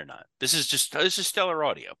this in or not. This is stellar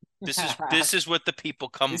audio. This is what the people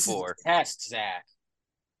come This for. is a test, Zach.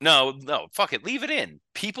 No, fuck it, leave it in.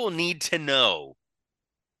 People need to know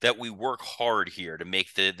that we work hard here to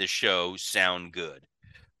make the show sound good.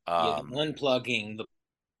 Yeah, the unplugging, the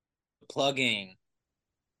plugging.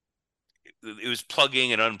 It was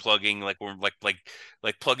plugging and unplugging, like we're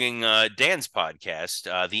like plugging Dan's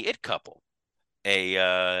podcast, The It Couple,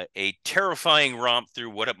 a terrifying romp through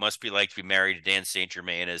what it must be like to be married to Dan St.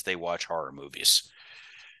 Germain as they watch horror movies.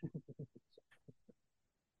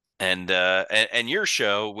 And your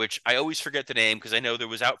show, which I always forget the name because I know there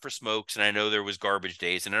was Out for Smokes and I know there was Garbage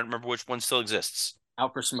Days, and I don't remember which one still exists.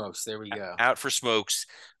 Out for Smokes. There we go. Out for Smokes,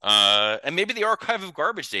 and maybe the archive of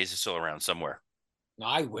Garbage Days is still around somewhere. No,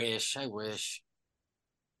 I wish. I wish.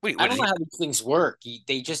 Wait, I don't know how these things work.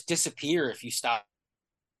 They just disappear if you stop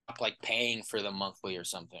like paying for them monthly or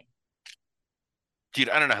something. Dude,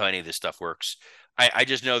 I don't know how any of this stuff works. I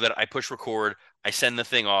just know that I push record, I send the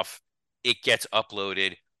thing off, it gets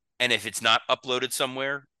uploaded, and if it's not uploaded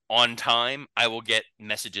somewhere on time, I will get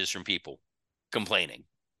messages from people complaining,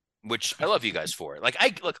 which I love you guys for. Like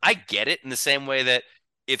I get it in the same way that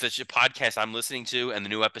if it's a podcast I'm listening to and the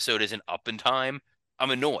new episode isn't up in time,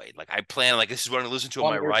 I'm annoyed. Like I plan like this is what I'm gonna listen to on Oh,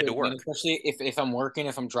 my I'm with ride to you, man. work. Especially if I'm working,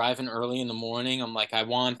 if I'm driving early in the morning, I'm like, I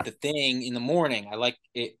want the thing in the morning. I like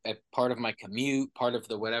it a part of my commute, part of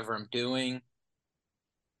the whatever I'm doing.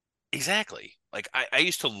 Exactly. Like I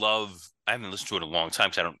used to love. I haven't listened to it in a long time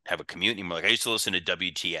because I don't have a commute anymore. Like I used to listen to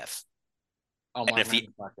WTF, Oh, and Mark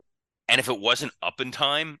Maron pocket. if it wasn't up in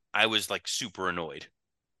time, I was like super annoyed.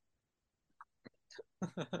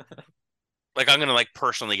 Like I'm gonna like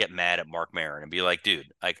personally get mad at Mark Maron and be like, dude,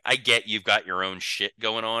 like I get you've got your own shit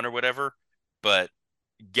going on or whatever, but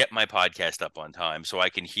get my podcast up on time so I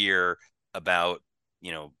can hear about,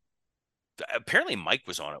 you know, apparently Mike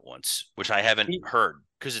was on it once, which I haven't Me, heard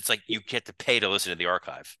because it's like you get to pay to listen to the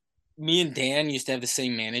archive. me and Dan used to have the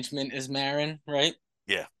same management as Marin, right?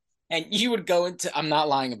 Yeah. And you would go into, I'm not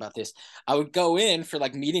lying about this. I would go in for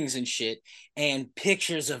like meetings and shit, and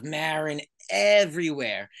pictures of Marin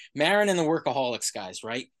everywhere. Marin and the Workaholics guys,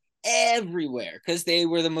 right? Everywhere, because they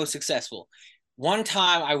were the most successful. One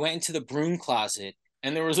time I went into the broom closet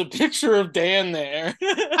and there was a picture of Dan there.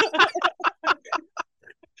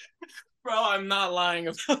 Bro, I'm not lying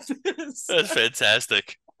about this. That's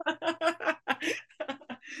fantastic.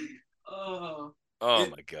 Oh, Oh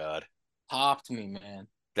it my God. popped me, man.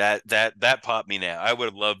 That popped me now. I would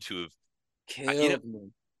have loved to have, you know, Killed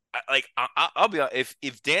me. I'll be honest,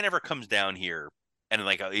 if Dan ever comes down here and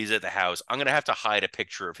like he's at the house, I'm gonna have to hide a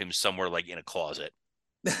picture of him somewhere like in a closet,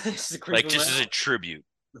 Just to creep like him just as a out. tribute.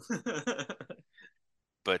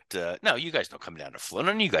 But no, you guys don't come down to Florida.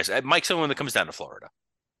 None of you guys. Mike's the one that comes down to Florida.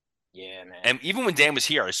 Yeah, man. And even when Dan was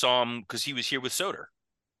here, I saw him because he was here with Soder.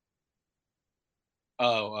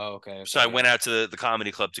 Okay, So I okay, went out to the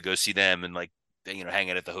comedy club to go see them and like hang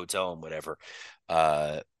out at the hotel and whatever.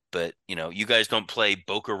 Uh, but you guys don't play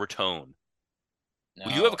Boca Raton. yeah. No.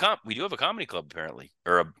 We do have a comedy club apparently,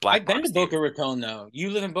 or a black I've been to box theater. Boca Raton though. You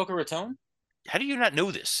live in Boca Raton? How do you not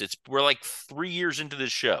know this? We're like 3 years into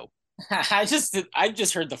this show. I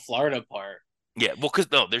just heard the Florida part. Yeah, well, because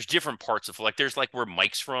no, there's different parts of like there's like where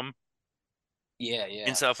Mike's from Yeah, in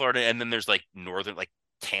yeah. South Florida, and then there's like northern like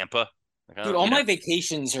Tampa. Like, Dude, all my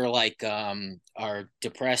vacations are like are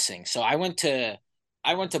depressing. So I went to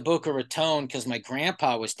Boca Raton because my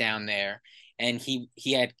grandpa was down there and he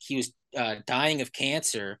was dying of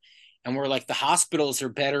cancer, and we're like the hospitals are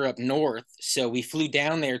better up north. So we flew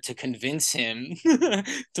down there to convince him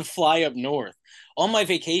to fly up north. All my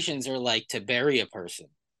vacations are like to bury a person.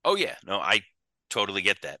 Oh yeah, no, I totally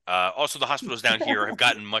get that. Also, the hospitals down here have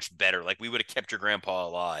gotten much better. Like we would have kept your grandpa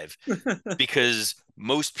alive because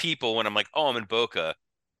most people, when I'm like, oh, I'm in Boca,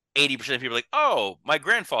 80% of people are like, oh, my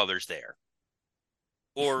grandfather's there,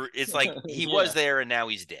 or it's like he was Yeah. there and now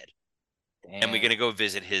he's dead, and we're Damn. gonna go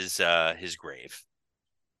visit his grave.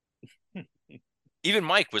 Even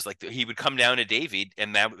Mike was like, he would come down to Davie,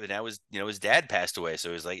 and that was his dad passed away, so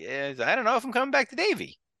he was like, I don't know if I'm coming back to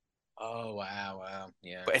Davie. Oh wow, wow.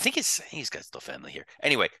 Yeah. But I think he's got still family here.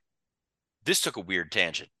 Anyway, this took a weird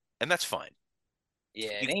tangent, and that's fine.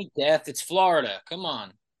 Yeah, You, it ain't death, it's Florida. Come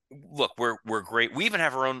on. look, we're great. We even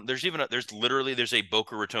have our own. There's a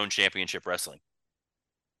Boca Raton Championship Wrestling,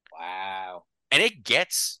 Wow. and it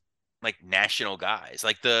gets like national guys.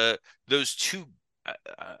 Like those two.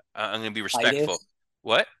 I'm gonna be respectful. Titus.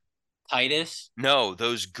 What? Titus. No,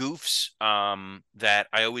 those goofs that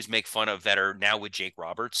I always make fun of that are now with Jake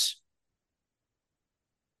Roberts.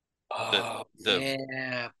 The Oh the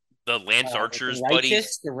yeah. the Lance The Archer's buddies.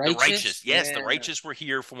 righteous, the The righteous. Righteous. Yes, the Yeah. Righteous were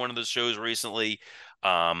here for one of those shows recently.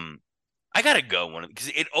 I gotta go one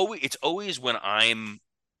because it's always when I'm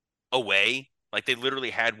away. Like they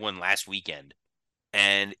literally had one last weekend,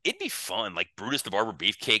 and it'd be fun. Like Brutus the Barber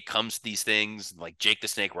Beefcake comes to these things, like Jake the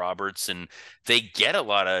Snake Roberts, and they get a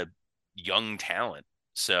lot of young talent.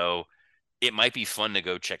 So it might be fun to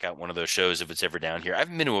go check out one of those shows if it's ever down here. I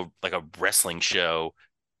haven't been to a wrestling show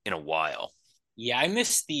in a while. Yeah, I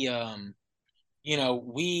miss the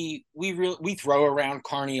we throw around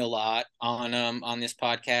Carney a lot on this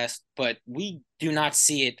podcast, but we do not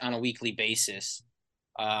see it on a weekly basis.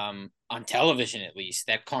 On television at least,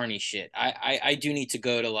 that Carney shit. I do need to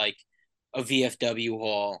go to like a VFW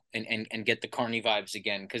hall and get the Carney vibes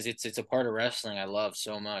again because it's a part of wrestling I love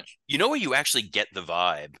so much. You know where you actually get the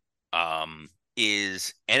vibe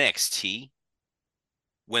is NXT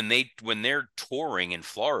when they're touring in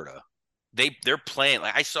Florida. They're playing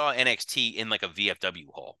like I saw NXT in like a VFW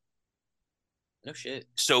hall. No shit.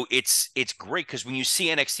 So it's great because when you see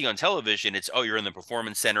NXT on television, it's you're in the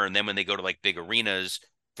performance center, and then when they go to like big arenas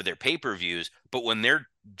for their pay-per-views, but when they're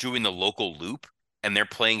doing the local loop and they're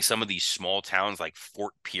playing some of these small towns like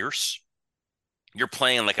Fort Pierce, you're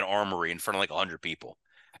playing like an armory in front of like 100 people,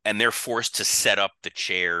 and they're forced to set up the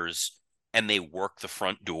chairs and they work the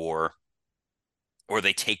front door, or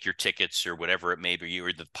they take your tickets or whatever it may be,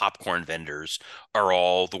 or the popcorn vendors are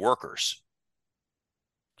all the workers.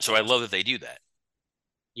 So I love that they do that.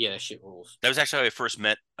 Yeah, that shit rules. That was actually how I first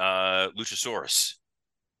met Luchasaurus.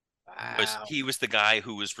 Wow. He was the guy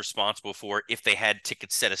who was responsible for, if they had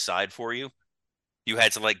tickets set aside for you, you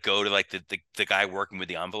had to like go to like the guy working with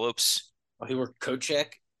the envelopes. Oh, he worked coat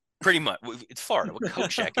check. Pretty much, it's Florida. What coat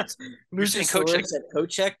check? You're saying coat check? Luchasaurus at coat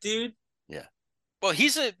check, dude. Yeah. Well,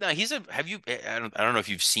 he's a have you? I don't know if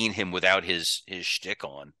you've seen him without his shtick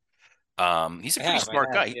on. He's a pretty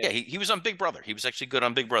smart guy. Yeah. Yeah, he was on Big Brother. He was actually good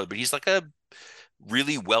on Big Brother, but he's like a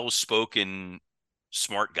really well-spoken,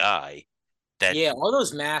 smart guy. That Yeah, all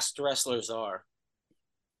those masked wrestlers are.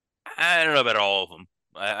 I don't know about all of them.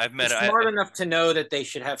 I've met. They're smart enough to know that they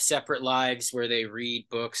should have separate lives where they read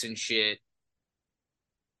books and shit.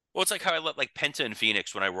 Well, it's like how I let like Penta and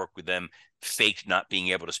Phoenix, when I work with them, faked not being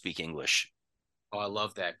able to speak English. Oh, I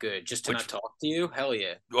love that. Good. Just to not talk to you? Hell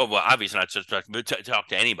yeah. Well, obviously not to talk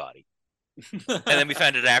to anybody. And then we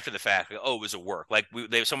found it after the fact. Like, oh, it was a work. Like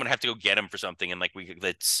someone had to go get him for something, and like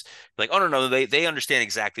that's like, oh no, they understand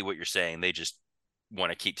exactly what you're saying. They just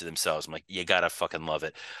want to keep to themselves. I'm like, you gotta fucking love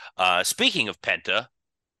it. Speaking of Penta,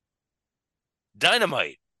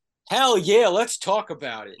 Dynamite. Hell yeah, let's talk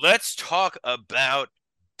about it. Let's talk about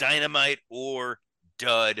Dynamite or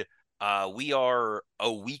Dud. We are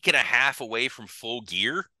a week and a half away from Full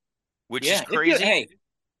Gear, which is crazy.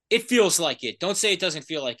 It feels like it. Don't say it doesn't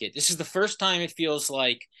feel like it. This is the first time it feels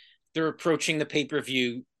like they're approaching the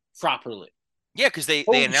pay-per-view properly. Yeah, because they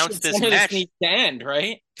announced this match. End,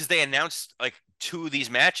 right? Because they announced like 2 of these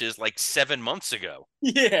matches like 7 months ago.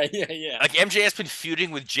 Yeah. Like MJF's been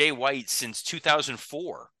feuding with Jay White since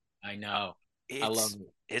 2004. I know. I love it.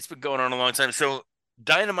 It's been going on a long time. So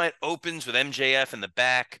Dynamite opens with MJF in the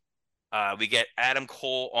back. We get Adam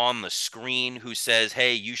Cole on the screen, who says,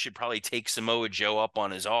 hey, you should probably take Samoa Joe up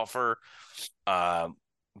on his offer.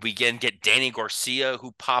 We again get Danny Garcia,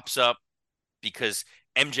 who pops up because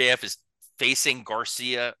MJF is facing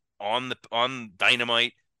Garcia on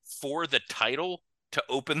Dynamite for the title to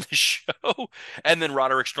open the show. And then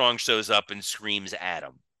Roderick Strong shows up and screams at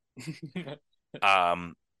him.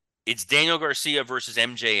 It's Daniel Garcia versus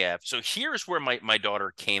MJF. So here's where my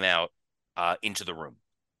daughter came out into the room.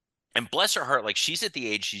 And bless her heart, like she's at the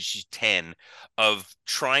age, she's 10, of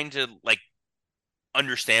trying to like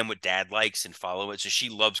understand what dad likes and follow it. So she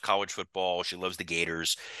loves college football. She loves the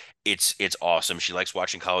Gators. It's awesome. She likes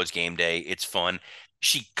watching College Game Day. It's fun.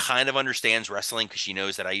 She kind of understands wrestling because she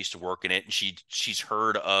knows that I used to work in it, and she's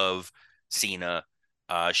heard of Cena.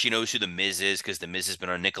 She knows who The Miz is because The Miz has been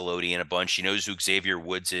on Nickelodeon a bunch. She knows who Xavier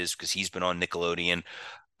Woods is because he's been on Nickelodeon.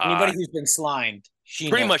 Anybody who's been slimed.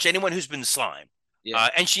 Pretty much anyone who's been slimed. Yeah.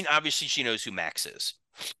 And she knows who Max is.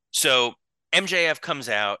 So MJF comes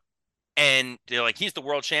out and they're like, he's the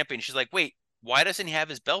world champion. She's like, wait, why doesn't he have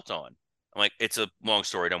his belt on? I'm like, it's a long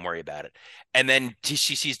story. Don't worry about it. And then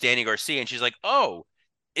she sees Danny Garcia and she's like, oh,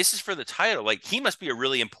 this is for the title. Like, he must be a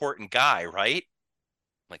really important guy, right?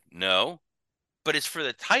 I'm like, no, but it's for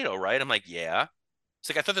the title, right? I'm like, yeah. It's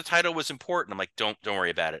like, I thought the title was important. I'm like, don't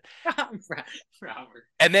worry about it. Robert.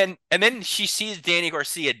 And then she sees Danny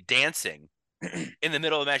Garcia dancing in the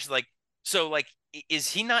middle of the match. She's like, so like, is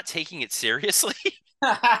he not taking it seriously?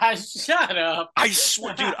 Shut up. I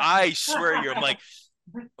swear, dude, I swear you. I'm like,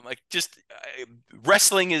 just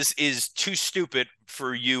wrestling is too stupid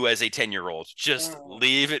for you as a 10-year-old. Just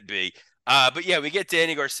leave it be. But yeah, we get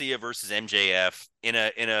Danny Garcia versus MJF in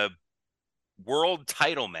a world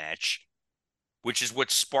title match, which is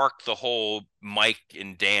what sparked the whole Mike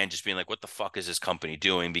and Dan just being like, what the fuck is this company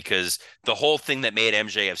doing? Because the whole thing that made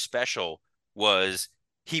MJF special was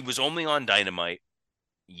he was only on Dynamite,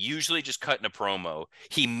 usually just cutting a promo.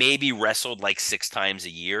 He maybe wrestled like 6 times a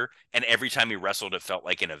year, and every time he wrestled, it felt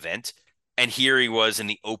like an event. And here he was in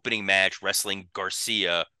the opening match wrestling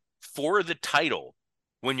Garcia for the title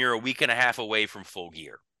when you're a week and a half away from Full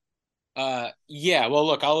Gear. Yeah, well,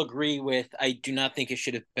 look, I'll agree with, I do not think it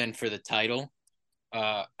should have been for the title.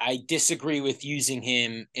 I disagree with using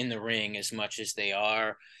him in the ring as much as they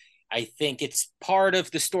are. I think it's part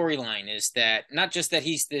of the storyline is that not just that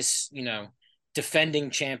he's this, defending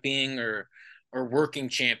champion or working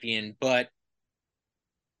champion, but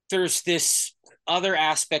there's this other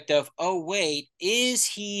aspect of, oh wait, is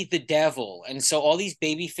he the devil? And so all these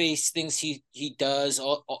babyface things he does,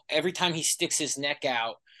 every time he sticks his neck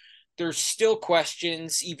out, there's still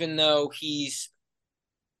questions, even though he's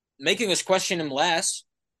making us question him less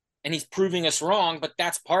and he's proving us wrong, but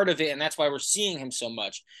that's part of it, and that's why we're seeing him so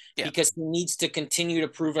much, because he needs to continue to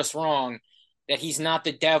prove us wrong, that he's not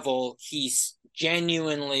the devil, he's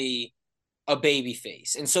genuinely a baby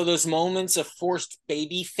face. And so those moments of forced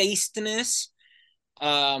baby facedness,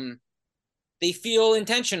 they feel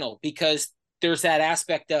intentional, because there's that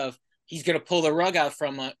aspect of he's going to pull the rug out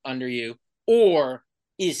from under you, or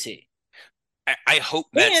is he? I hope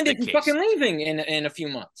that's and the if he's case. Fucking leaving in a few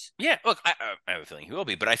months. Yeah, look, I have a feeling he will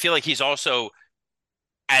be, but I feel like he's also,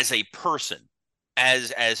 as a person,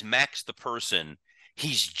 as Max the person,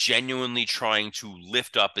 he's genuinely trying to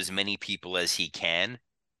lift up as many people as he can,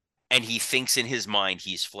 and he thinks in his mind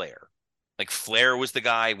he's Flair. Like Flair was the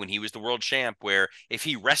guy when he was the world champ, where if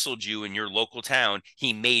he wrestled you in your local town,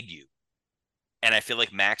 he made you. And I feel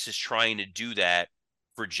like Max is trying to do that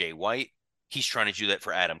for Jay White. He's trying to do that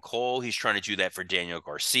for Adam Cole. He's trying to do that for Daniel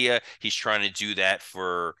Garcia. He's trying to do that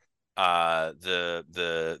for the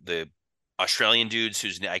Australian dudes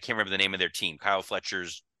whose I can't remember the name of their team. Kyle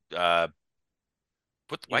Fletcher's I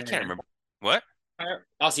can't remember what.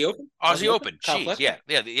 Aussie Open. Aussie Open. Jeez, yeah,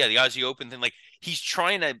 the Aussie Open thing. Like he's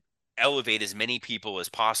trying to elevate as many people as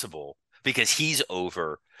possible because he's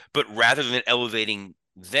over, but rather than elevating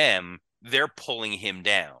them, they're pulling him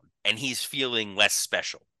down, and he's feeling less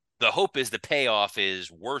special. The hope is the payoff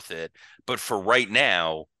is worth it, but for right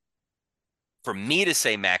now, for me to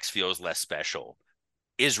say Max feels less special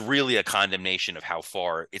is really a condemnation of how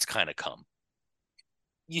far it's kind of come.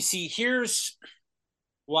 You see, here's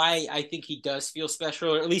why I think he does feel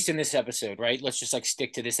special, or at least in this episode, right? Let's just like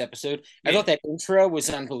stick to this episode. Yeah. I thought that intro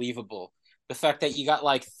was unbelievable. The fact that you got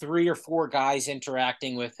like 3 or 4 guys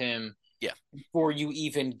interacting with him before you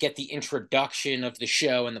even get the introduction of the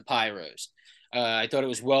show and the pyros. I thought it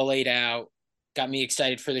was well laid out, got me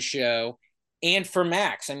excited for the show. And for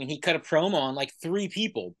Max, I mean, he cut a promo on like 3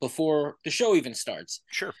 people before the show even starts.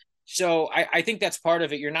 Sure. So I think that's part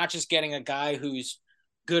of it. You're not just getting a guy who's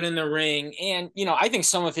good in the ring. And, you know, I think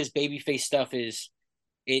some of his babyface stuff is,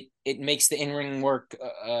 it makes the in-ring work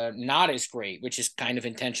not as great, which is kind of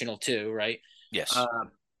intentional too, right? Yes.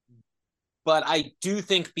 But I do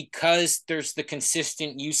think because there's the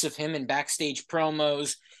consistent use of him in backstage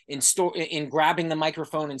promos, in grabbing the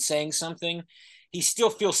microphone and saying something, he still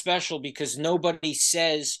feels special because nobody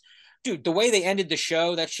says, dude, the way they ended the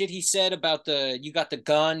show, that shit he said about you got the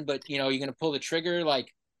gun, but you know, you're going to pull the trigger.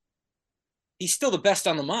 Like, he's still the best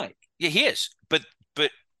on the mic. Yeah, he is. But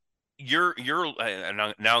you're now I'm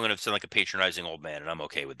going to sound like a patronizing old man, and I'm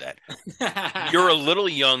okay with that. You're a little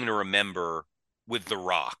young to remember with The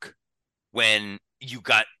Rock when you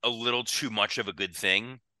got a little too much of a good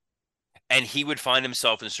thing, and he would find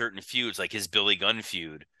himself in certain feuds, like his Billy Gunn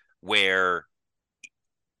feud, where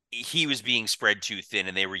he was being spread too thin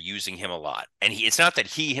and they were using him a lot. And it's not that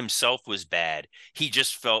he himself was bad. He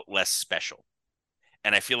just felt less special.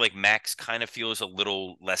 And I feel like Max kind of feels a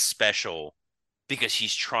little less special because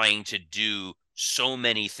he's trying to do so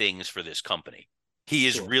many things for this company. He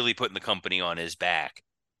is really putting the company on his back,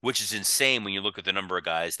 which is insane when you look at the number of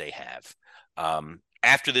guys they have.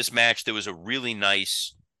 After this match, there was a really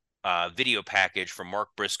nice video package from Mark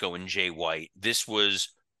Briscoe and Jay White. This was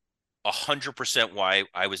 100% why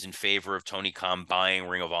I was in favor of Tony Khan buying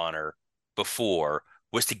Ring of Honor before,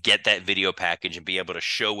 was to get that video package and be able to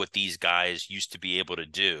show what these guys used to be able to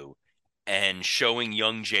do, and showing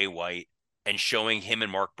young Jay White and showing him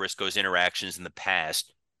and Mark Briscoe's interactions in the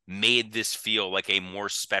past made this feel like a more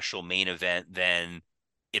special main event than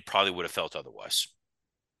it probably would have felt otherwise.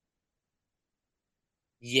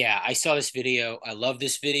 Yeah, I saw this video. I love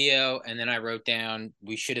this video. And then I wrote down,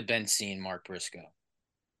 we should have been seeing Mark Briscoe.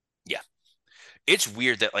 Yeah. It's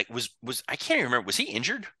weird that like was I can't even remember. Was he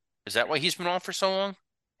injured? Is that why he's been on for so long?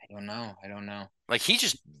 I don't know. Like he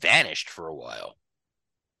just vanished for a while.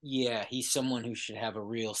 Yeah, he's someone who should have a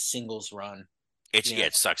real singles run. It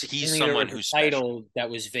sucks. He's someone who's title that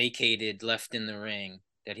was vacated, left in the ring,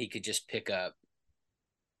 that he could just pick up.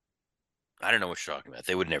 I don't know what you're talking about.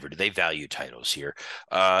 They would never do. They value titles here.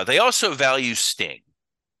 They also value Sting.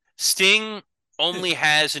 Sting only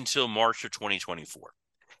has until March of 2024.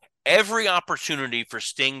 Every opportunity for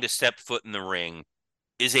Sting to step foot in the ring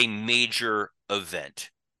is a major event.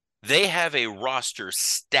 They have a roster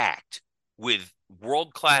stacked with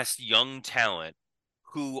world-class young talent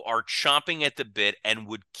who are chomping at the bit and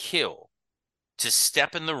would kill to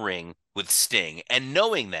step in the ring with Sting. And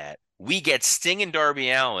knowing that, we get Sting and Darby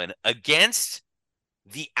Allin against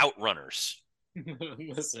the Outrunners.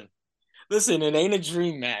 Listen, listen, it ain't a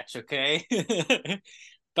dream match, okay?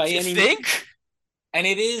 By You any means. think? And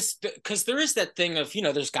it is because there is that thing of,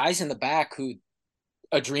 there's guys in the back who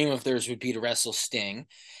a dream of theirs would be to wrestle Sting.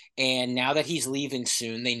 And now that he's leaving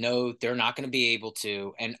soon, they know they're not going to be able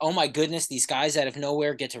to. And oh my goodness, these guys out of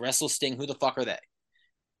nowhere get to wrestle Sting. Who the fuck are they?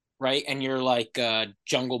 Right? And you're like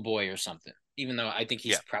Jungle Boy or something. Even though I think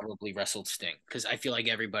he's probably wrestled Sting, because I feel like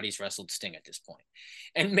everybody's wrestled Sting at this point.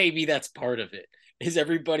 And maybe that's part of it, is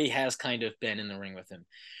everybody has kind of been in the ring with him.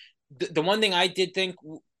 The one thing I did think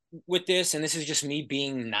with this, and this is just me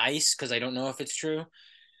being nice because I don't know if it's true,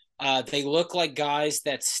 they look like guys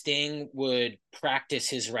that Sting would practice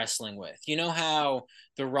his wrestling with. You know how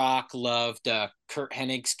The Rock loved Kurt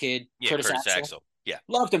Hennig's kid, Curtis Axel? Yeah.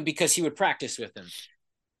 Loved him because he would practice with him.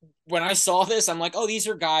 When I saw this, I'm like, oh, these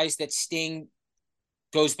are guys that Sting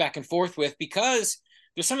goes back and forth with, because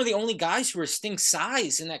they're some of the only guys who are Sting's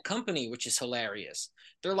size in that company, which is hilarious.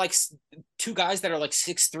 They're like two guys that are like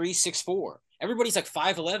 6'3", 6'4". Everybody's like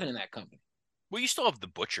 5'11" in that company. Well, you still have the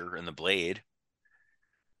Butcher and the Blade.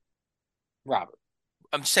 Robert.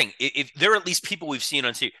 I'm just saying, if there are at least people we've seen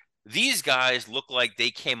on TV, these guys look like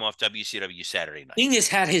they came off WCW Saturday night. Sting has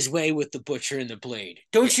had his way with the Butcher and the Blade.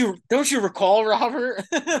 Don't you recall, Robert?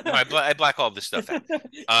 No, I black all this stuff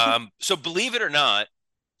out. So believe it or not,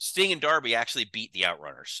 Sting and Darby actually beat the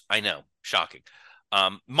Outrunners. I know, shocking.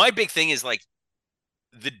 My big thing is like,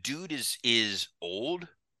 the dude is old,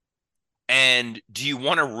 and do you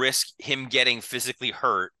want to risk him getting physically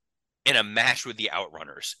hurt in a match with the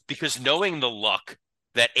Outrunners? Because knowing the luck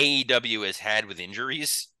that AEW has had with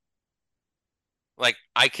injuries, like,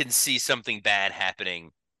 I can see something bad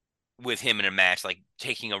happening with him in a match, like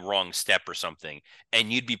taking a wrong step or something,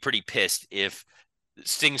 and you'd be pretty pissed if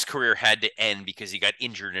Sting's career had to end because he got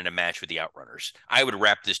injured in a match with the Outrunners. I would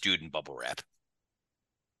wrap this dude in bubble wrap.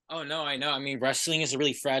 Oh, no, I know. I mean, wrestling is a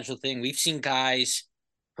really fragile thing. We've seen guys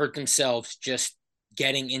hurt themselves just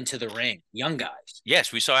getting into the ring. Young guys.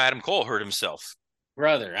 Yes, we saw Adam Cole hurt himself.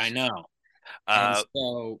 Brother, I know. And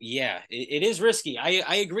so, yeah, it is risky.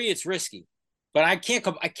 I agree it's risky. But I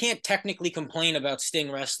can't technically complain about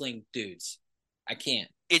Sting wrestling dudes. I can't.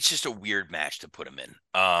 It's just a weird match to put him in.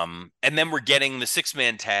 And then we're getting the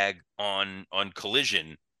 6-man tag on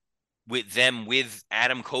Collision with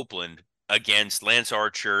Adam Copeland against Lance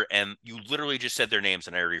Archer, and you literally just said their names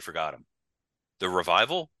and I already forgot them. The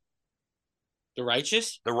Revival? The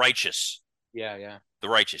Righteous? The Righteous. Yeah. The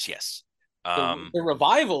Righteous, yes. The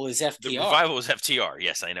Revival is FTR. The Revival is FTR,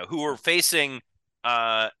 yes, I know. Who are facing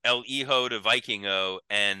El Hijo de Vikingo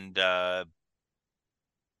and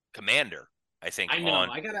Commander, I think. I know.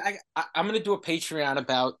 I'm gonna do a Patreon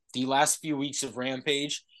about the last few weeks of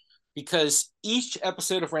Rampage, because each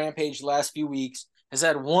episode of Rampage the last few weeks has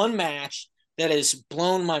had one match that has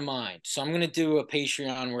blown my mind. So I'm going to do a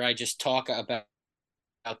Patreon where I just talk about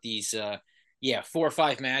these, 4 or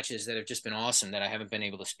 5 matches that have just been awesome that I haven't been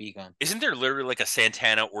able to speak on. Isn't there literally like a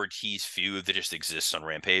Santana Ortiz feud that just exists on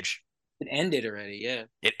Rampage? It ended already, yeah.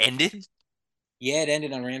 It ended? Yeah, it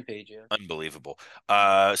ended on Rampage, yeah. Unbelievable.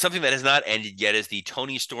 Something that has not ended yet is the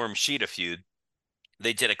Tony Storm Sheeta feud.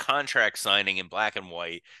 They did a contract signing in black and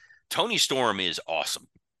white. Tony Storm is awesome.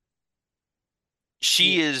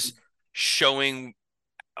 She is showing,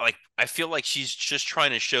 like, I feel like she's just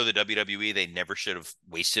trying to show the WWE they never should have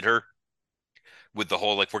wasted her with the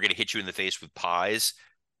whole, like, we're going to hit you in the face with pies,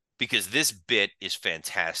 because this bit is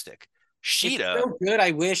fantastic. Sheeta. It's so good.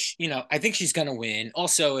 I wish, I think she's going to win.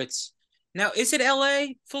 Also, is it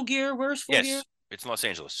LA Full Gear? Where's Full Gear? Yes, it's in Los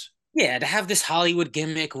Angeles. Yeah, to have this Hollywood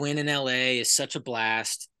gimmick win in LA is such a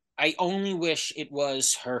blast. I only wish it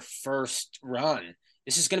was her first run.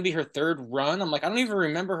 This is going to be her 3rd run. I'm like, I don't even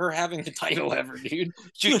remember her having the title ever, dude.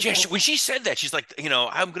 When she said that, she's like,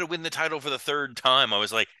 I'm going to win the title for the 3rd time. I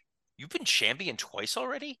was like, you've been champion twice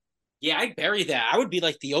already? Yeah, I'd bury that. I would be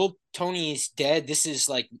like, the old Tony's dead. This is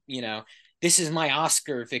like, this is my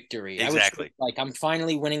Oscar victory. Exactly. I'm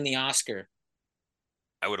finally winning the Oscar.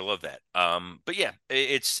 I would have loved that. But yeah,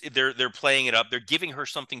 they're playing it up. They're giving her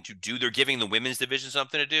something to do. They're giving the women's division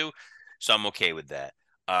something to do. So I'm okay with that.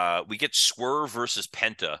 We get Swerve versus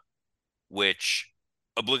Penta, which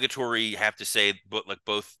obligatory, have to say, but like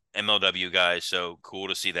both MLW guys. So cool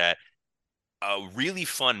to see that. A really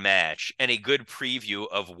fun match and a good preview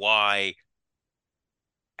of why,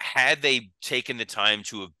 had they taken the time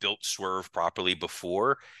to have built Swerve properly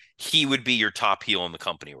before, he would be your top heel in the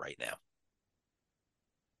company right now.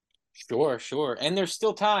 Sure. And there's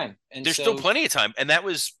still time. And there's still plenty of time. And that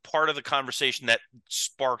was part of the conversation that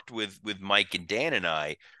sparked with Mike and Dan and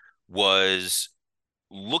I, was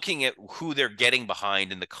looking at who they're getting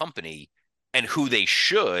behind in the company and who they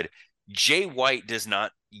should. Jay White does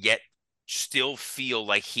not yet still feel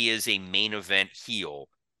like he is a main event heel.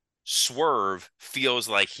 Swerve feels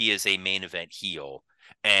like he is a main event heel.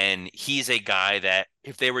 And he's a guy that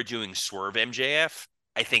if they were doing Swerve MJF,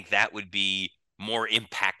 I think that would be more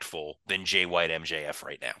impactful than Jay White MJF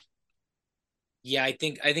right now. Yeah, I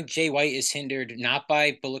think Jay White is hindered not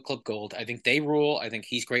by Bullet Club Gold. I think they rule. I think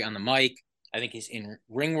he's great on the mic. I think his in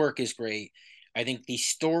ring work is great. I think the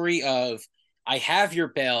story of I have your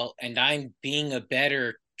belt and I'm being a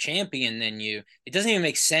better champion than you, it doesn't even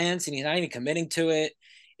make sense, and he's not even committing to it.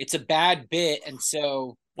 It's a bad bit, and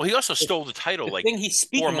so Well, he also the, stole the title the like thing he's 4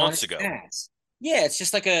 speaking on months is ago. ass. Yeah, it's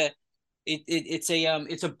just like it's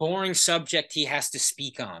a boring subject he has to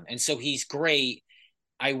speak on, and so he's great.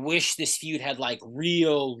 I wish this feud had like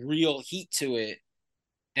real heat to it.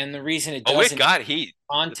 And the reason it Oh, it doesn't got heat.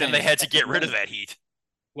 But then content they is had to get rid of that heat.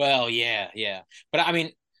 well, yeah. But I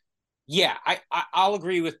mean, yeah, I'll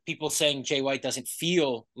agree with people saying Jay White doesn't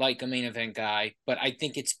feel like a main event guy, but I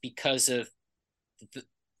think it's because of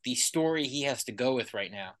the story he has to go with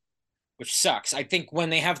right now, which sucks. I think when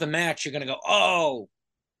they have the match, you're gonna go, oh,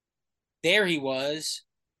 there he was.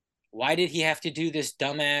 Why did he have to do this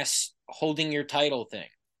dumbass holding your title thing?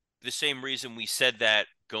 The same reason we said that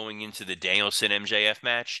going into the Danielson MJF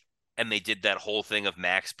match, and they did that whole thing of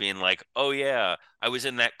Max being like, "Oh yeah, I was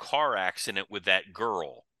in that car accident with that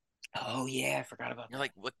girl." Oh yeah, I forgot about You're that.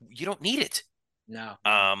 like, "What? You don't need it." No.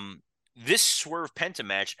 This Swerve Penta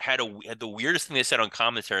match had the weirdest thing they said on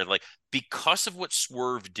commentary. Like, because of what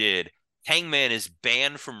Swerve did, Hangman is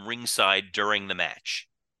banned from ringside during the match.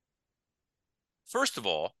 First of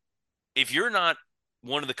all, if you're not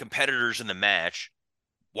one of the competitors in the match,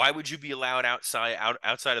 why would you be allowed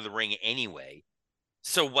outside of the ring anyway?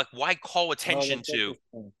 So like, why call Oh, attention that's to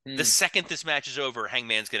interesting. the second this match is over,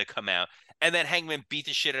 Hangman's gonna come out, and then Hangman beat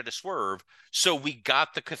the shit out of Swerve. So we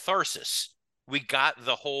got the catharsis. We got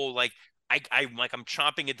the whole like I'm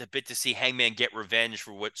chomping at the bit to see Hangman get revenge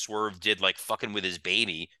for what Swerve did, like fucking with his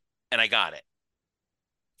baby, and I got it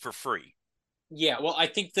for free. Yeah, well, I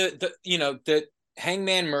think the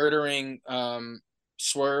Hangman murdering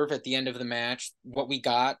Swerve at the end of the match, what we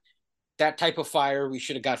got, that type of fire we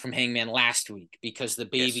should have got from Hangman last week because the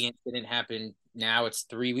baby Yes. incident happened now it's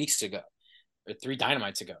 3 weeks ago or three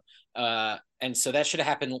dynamites ago. And so that should have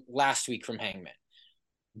happened last week from Hangman.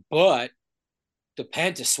 But the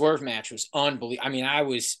Penta Swerve match was unbelievable. I mean, I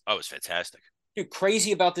was Oh, it was fantastic.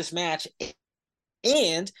 crazy about this match,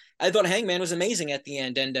 and I thought Hangman was amazing at the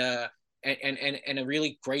end, and a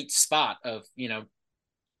really great spot of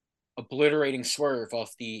obliterating Swerve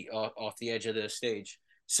off the edge of the stage.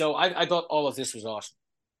 So I thought all of this was awesome.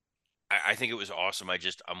 I think it was awesome.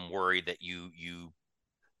 I'm worried that you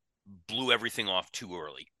blew everything off too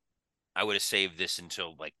early. I would have saved this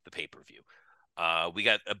until like the pay-per-view. We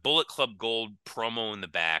got a Bullet Club Gold promo in the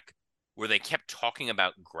back where they kept talking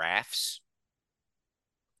about graphs.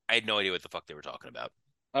 I had no idea what the fuck they were talking about.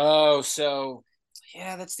 Oh, so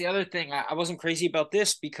yeah, that's the other thing. I wasn't crazy about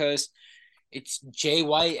this because it's Jay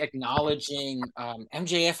White acknowledging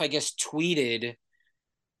MJF, I guess, tweeted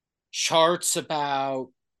charts about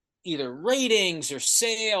either ratings or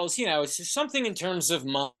sales. It's just something in terms of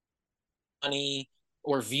money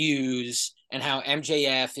or views and how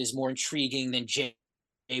MJF is more intriguing than Jay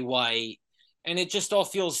White. And it just all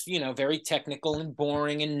feels, very technical and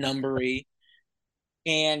boring and numbery.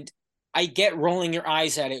 And I get rolling your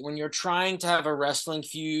eyes at it when you're trying to have a wrestling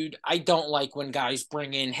feud. I don't like when guys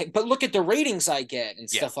bring in, hey, but look at the ratings I get and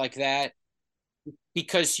Yeah. stuff like that,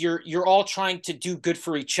 because you're all trying to do good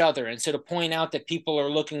for each other. And so to point out that people are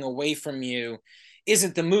looking away from you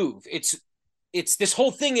isn't the move. It's this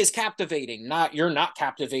whole thing is captivating, not you're not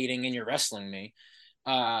captivating and you're wrestling me.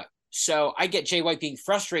 So I get Jay White being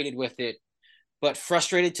frustrated with it, but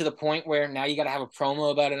frustrated to the point where now you got to have a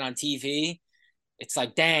promo about it on TV. It's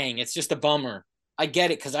like, dang, it's just a bummer. I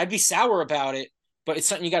get it because I'd be sour about it, but it's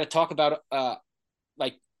something you got to talk about,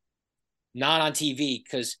 like not on TV,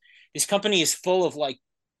 because this company is full of like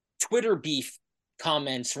Twitter beef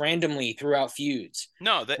comments randomly throughout feuds.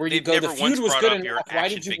 No, Where you they've go, the never feud once was brought good up enough. your Why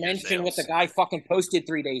action did you figure mention what the sales. guy fucking posted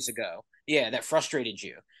 3 days ago? Yeah, that frustrated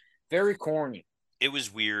you. Very corny. It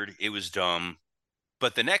was weird. It was dumb.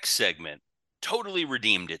 But the next segment totally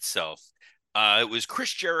redeemed itself. It was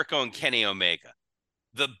Chris Jericho and Kenny Omega.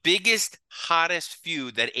 The biggest, hottest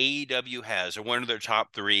feud that AEW has, or one of their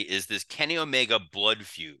top three, is this Kenny Omega blood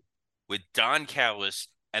feud with Don Callis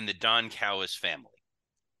and the Don Callis family.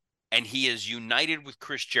 And he is united with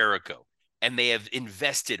Chris Jericho, and they have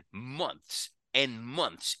invested months and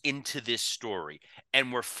months into this story.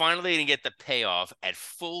 And we're finally going to get the payoff at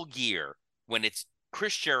Full Gear when it's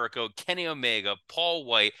Chris Jericho, Kenny Omega, Paul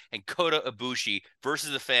White, and Kota Ibushi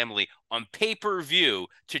versus the family on pay-per-view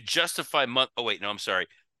to justify month. Oh wait, no, I'm sorry.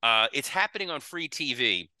 It's happening on free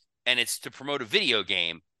TV, and it's to promote a video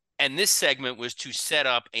game. And this segment was to set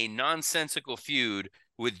up a nonsensical feud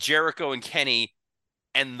with Jericho and Kenny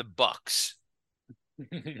and the Bucks.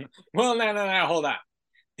 Well, no, hold on.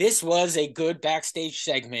 This was a good backstage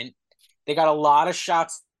segment. They got a lot of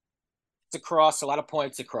shots across, a lot of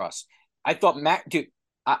points across. I thought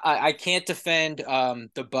I can't defend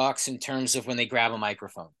the Bucks in terms of when they grab a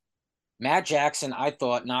microphone. Matt Jackson, I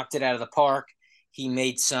thought, knocked it out of the park. He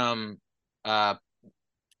made some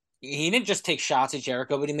he didn't just take shots at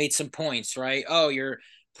Jericho, but he made some points, right? Oh, you're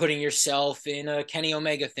putting yourself in a Kenny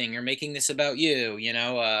Omega thing. You're making this about you,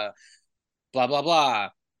 blah, blah, blah.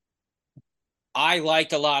 I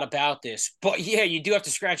liked a lot about this, but yeah, you do have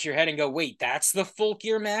to scratch your head and go, wait, that's the Full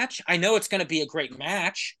Gear match? I know it's going to be a great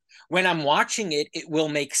match. When I'm watching it, it will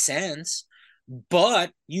make sense,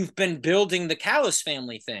 but you've been building the Callis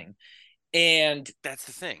family thing. And that's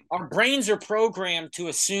the thing. Our brains are programmed to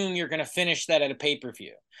assume you're going to finish that at a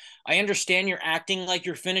pay-per-view. I understand you're acting like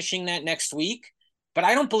you're finishing that next week, but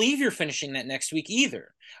I don't believe you're finishing that next week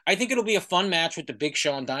either. I think it'll be a fun match with the Big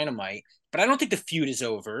Show and Dynamite, but I don't think the feud is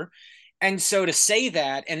over. And so to say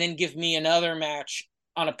that and then give me another match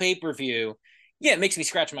on a pay-per-view, yeah, it makes me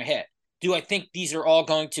scratch my head. Do I think these are all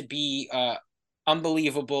going to be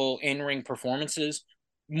unbelievable in-ring performances?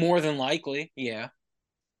 More than likely, yeah.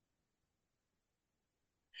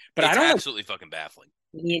 But it's absolutely fucking baffling.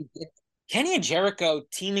 Kenny and Jericho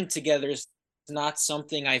teaming together is not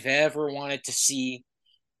something I've ever wanted to see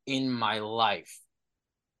in my life.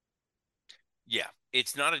 Yeah,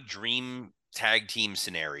 it's not a dream tag team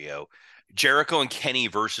scenario. Jericho and Kenny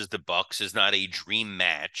versus the Bucks is not a dream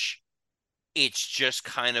match. It's just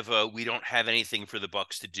kind of we don't have anything for the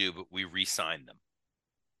Bucks to do, but we re-sign them.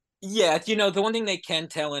 Yeah, the one thing they can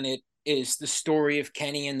tell in it is the story of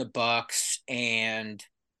Kenny and the Bucks and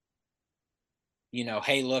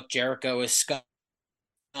hey, look, Jericho is scum.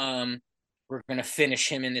 We're gonna finish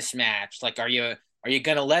him in this match. Like, are you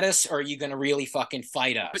gonna let us, or are you gonna really fucking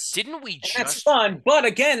fight us? But didn't we just? That's fun, but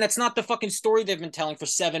again, that's not the fucking story they've been telling for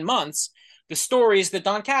 7 months. The story is the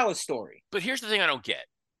Don Callis story. But here's the thing I don't get.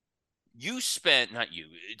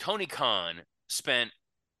 Tony Khan spent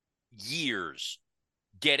years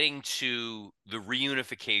getting to the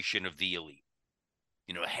reunification of the Elite.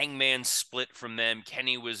 Hangman split from them.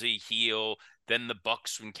 Kenny was a heel. Then the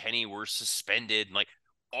Bucks when Kenny were suspended. Like,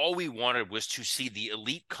 all we wanted was to see the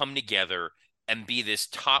Elite come together and be this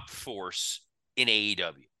top force in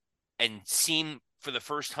AEW and seem for the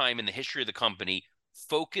first time in the history of the company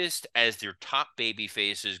focused as their top baby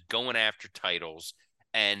faces going after titles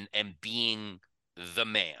and being the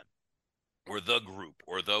man or the group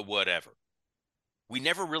or the whatever. We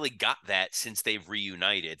never really got that since they've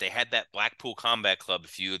reunited. They had that Blackpool Combat Club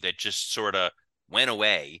feud that just sort of went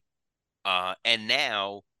away. And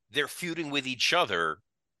now they're feuding with each other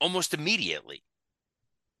almost immediately.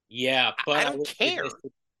 Yeah, but I don't care.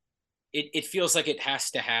 It feels like it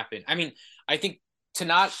has to happen. I mean, I think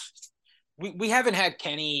we haven't had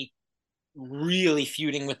Kenny really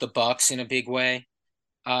feuding with the Bucks in a big way.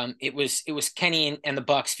 It was Kenny and the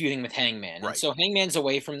Bucks feuding with Hangman. Right. And so Hangman's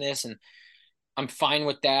away from this, and I'm fine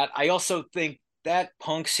with that. I also think that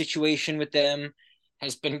Punk situation with them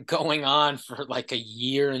has been going on for like a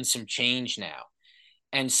year and some change now.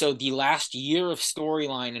 And so the last year of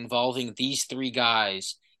storyline involving these three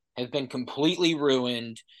guys have been completely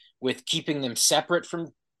ruined with keeping them separate from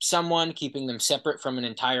someone, keeping them separate from an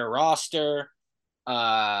entire roster,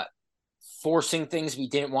 forcing things we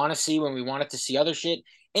didn't want to see when we wanted to see other shit,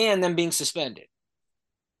 and them being suspended.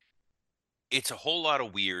 It's a whole lot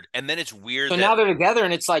of weird. And then it's weird. So now they're together,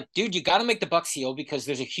 and it's like, dude, you got to make the Bucks heel because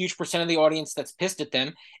there's a huge percent of the audience that's pissed at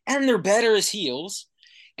them, and they're better as heels.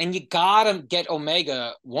 And you got to get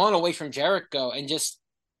Omega one away from Jericho and just,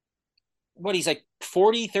 he's like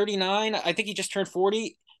 40, 39. I think he just turned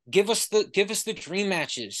 40. Give us the dream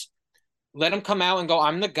matches. Let him come out and go,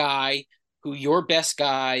 I'm the guy who your best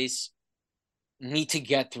guys need to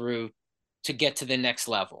get through to get to the next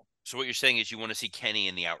level. So what you're saying is you want to see Kenny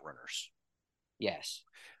and the Outrunners. Yes.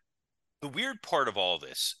 The weird part of all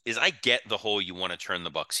this is I get the whole you want to turn the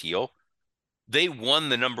Bucks heel. They won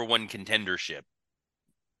the #1 contendership.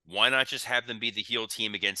 Why not just have them be the heel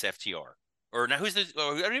team against FTR? Or now who's the?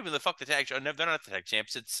 Oh, I don't even the fuck the tag. They're not the tag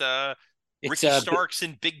champs. It's Ricky Starks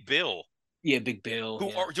and Big Bill. Yeah, Big Bill.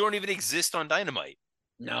 Who don't even exist on Dynamite.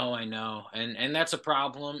 No, I know, and that's a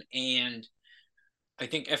problem. And I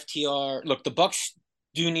think FTR. Look, the Bucks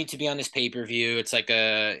do need to be on this pay-per-view. It's like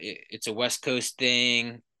it's a West Coast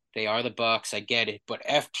thing. They are the Bucks. I get it, but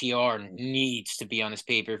FTR needs to be on this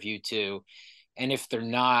pay-per-view too. And if they're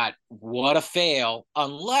not, what a fail!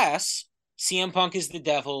 Unless CM Punk is the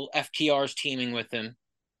devil, FTR's teaming with him.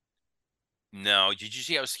 No, did you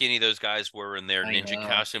see how skinny those guys were in their I ninja know.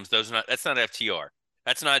 costumes? That's not FTR.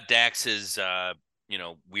 That's not Dax's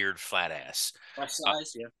weird flat ass. Plus Uh,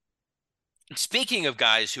 size, yeah. Speaking of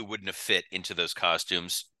guys who wouldn't have fit into those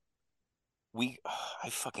costumes, I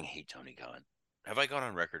fucking hate Tony Khan. Have I gone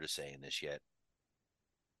on record as saying this yet?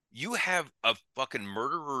 You have a fucking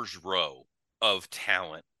murderer's row of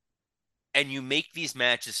talent, and you make these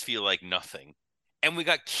matches feel like nothing. And we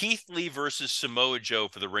got Keith Lee versus Samoa Joe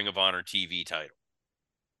for the Ring of Honor TV title.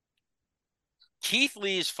 Keith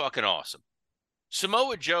Lee is fucking awesome.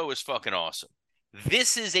 Samoa Joe is fucking awesome.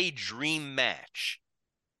 This is a dream match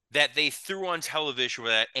that they threw on television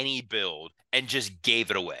without any build and just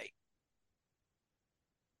gave it away.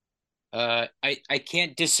 I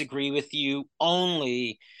can't disagree with you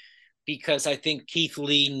only because I think Keith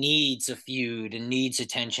Lee needs a feud and needs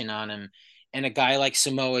attention on him. And a guy like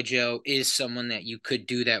Samoa Joe is someone that you could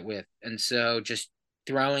do that with. And so just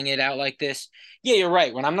throwing it out like this, yeah, you're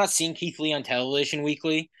right. When I'm not seeing Keith Lee on television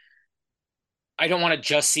weekly, I don't want to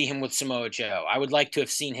just see him with Samoa Joe. I would like to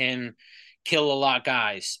have seen him kill a lot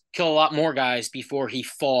more guys before he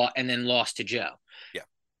fought and then lost to Joe. Yeah.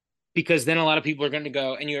 Because then a lot of people are going to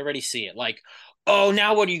go, and you already see it, like, oh,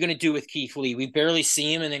 now what are you going to do with Keith Lee? We barely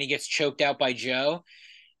see him, and then he gets choked out by Joe.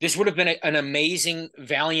 This would have been an amazing,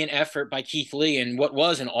 valiant effort by Keith Lee and what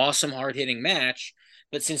was an awesome, hard-hitting match.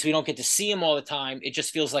 But since we don't get to see him all the time, it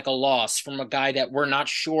just feels like a loss from a guy that we're not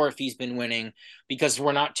sure if he's been winning because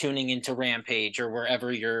we're not tuning into Rampage or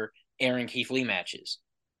wherever you're airing Keith Lee matches.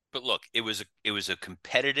 But look, it was a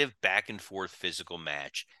competitive back and forth physical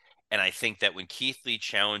match. And I think that when Keith Lee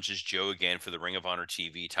challenges Joe again for the Ring of Honor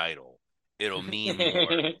TV title, it'll mean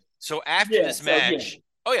more. So after this match,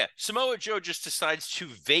 oh yeah, Samoa Joe just decides to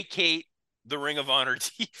vacate the Ring of Honor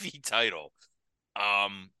TV title.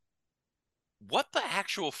 What the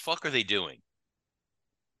actual fuck are they doing?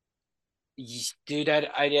 Dude,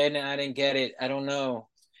 I didn't get it. I don't know.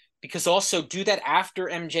 Because also do that after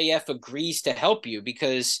MJF agrees to help you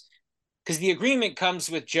because the agreement comes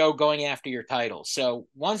with Joe going after your title. So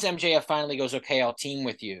once MJF finally goes, okay, I'll team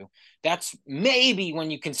with you, that's maybe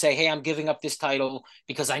when you can say, hey, I'm giving up this title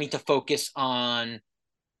because I need to focus on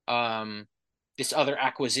this other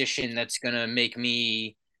acquisition that's going to make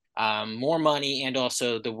me more money, and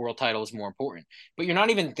also the world title is more important. But you're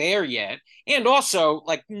not even there yet. And also,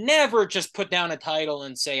 like, never just put down a title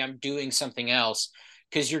and say, I'm doing something else,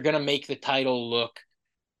 because you're going to make the title look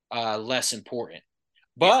less important.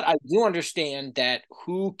 Yeah, But I do understand that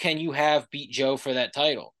who can you have beat Joe for that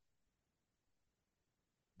title?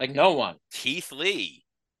 Like, no one. Keith Lee.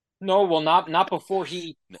 No, well, not before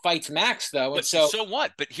he fights Max, though. And But so, so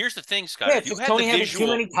what? But here's the thing, Scott. yeah, If it's you just had the Tony having too visual,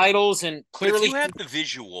 many titles, and but if clearly, you have the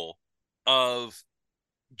visual of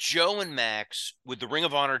Joe and Max with the Ring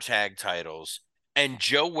of Honor tag titles, and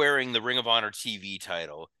Joe wearing the Ring of Honor TV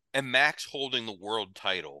title, and Max holding the world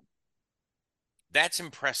title, that's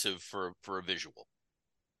impressive for a visual.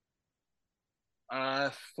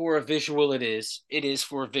 for a visual, it is. It is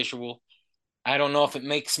for a visual. I don't know if it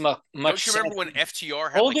makes much Don't you sense. remember when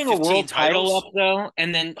FTR had like Holding a 15 world title up titles? though,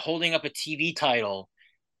 and then holding up a TV title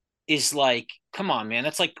is like, come on, man.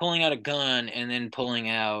 That's like pulling out a gun and then pulling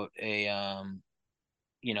out a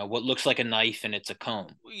what looks like a knife and it's a comb.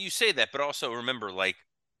 Well, you say that, but also remember, like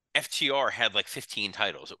FTR had like 15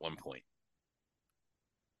 titles at one point.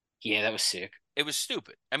 Yeah, that was sick. It was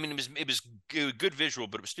stupid. I mean, it was good visual,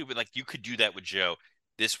 but it was stupid. Like you could do that with Joe.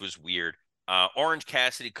 This was weird. Orange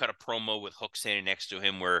Cassidy cut a promo with Hook standing next to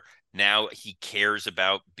him, where now he cares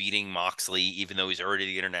about beating Moxley, even though he's already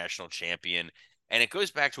the international champion. And it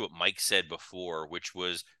goes back to what Mike said before, which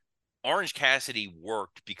was Orange Cassidy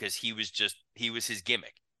worked because he was his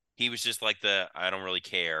gimmick. He was just like I don't really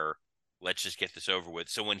care. Let's just get this over with.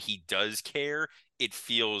 So when he does care, it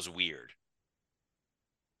feels weird.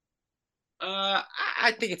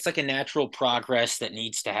 I think it's like a natural progress that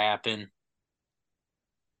needs to happen.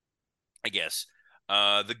 I guess.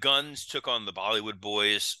 The Guns took on the Bollywood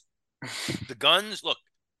Boys. The Guns, look,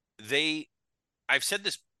 they. I've said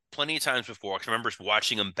this plenty of times before. I remember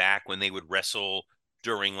watching them back when they would wrestle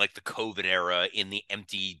during like the COVID era in the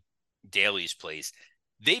empty Daly's place.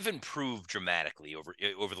 They've improved dramatically over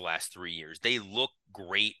the last 3 years. They look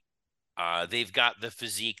great. They've got the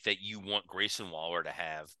physique that you want Grayson Waller to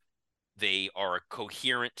have. They are a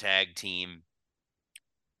coherent tag team.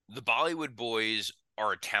 The Bollywood Boys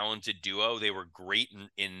are a talented duo. They were great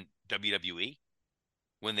in WWE.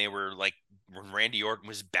 when they were like when Randy Orton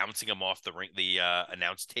was bouncing him off the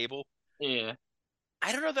announce table. Yeah.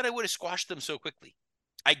 I don't know that I would have squashed them so quickly.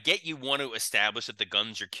 I get you want to establish that the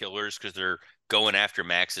Guns are killers because they're going after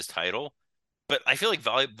Max's title, but I feel like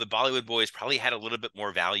the Bollywood Boys probably had a little bit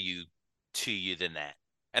more value to you than that.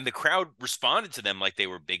 And the crowd responded to them like they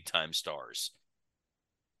were big time stars.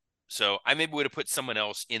 So I maybe would have put someone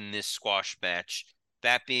else in this squash match.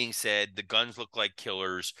 That being said, the Guns look like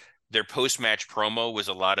killers. Their post match promo was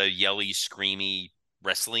a lot of yelly, screamy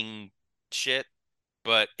wrestling shit,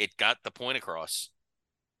 but it got the point across.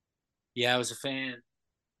 Yeah, I was a fan.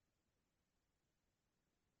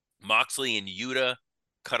 Moxley and Yuta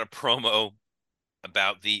cut a promo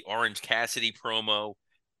about the Orange Cassidy promo.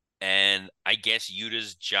 And I guess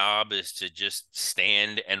Yuta's job is to just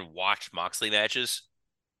stand and watch Moxley matches,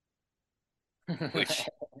 which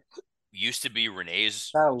used to be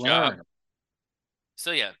Renee's Gotta job. learn.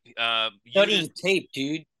 So yeah, Studying tape,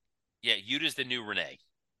 dude. Yuta's the new Renee.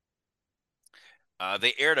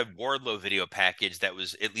 They aired a Wardlow video package that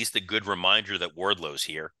was at least a good reminder that Wardlow's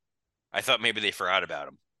here. I thought maybe they forgot about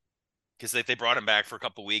him because they brought him back for a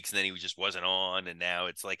couple weeks and then he just wasn't on, and now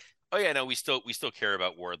it's like, oh yeah, no, we still care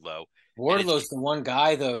about Wardlow. Wardlow's the one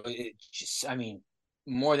guy though. It just, I mean,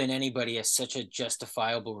 more than anybody, has such a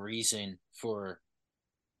justifiable reason for,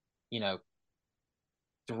 you know,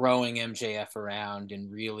 throwing MJF around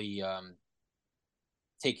and really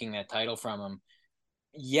taking that title from him.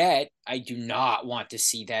 Yet, I do not want to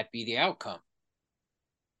see that be the outcome.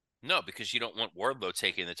 No, because you don't want Wardlow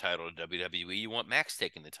taking the title to WWE. You want Max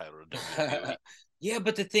taking the title to WWE. Yeah,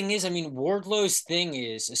 but the thing is, I mean, Wardlow's thing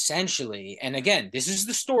is essentially, and again, this is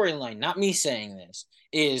the storyline, not me saying this,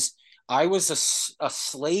 is I was a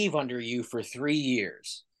slave under you for 3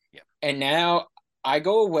 years. Yeah. And now I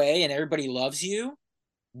go away and everybody loves you.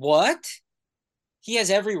 What? He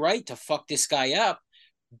has every right to fuck this guy up,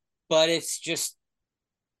 but it's just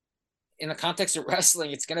in the context of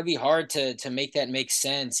wrestling, it's going to be hard to make that make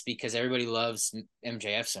sense because everybody loves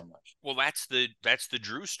MJF so much. Well, that's the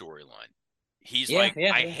Drew storyline. He's I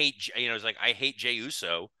hate, it's like I hate Jey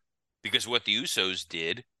Uso because of what the Usos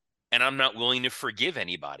did, and I'm not willing to forgive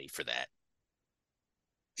anybody for that.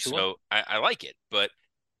 Sure. So I like it, but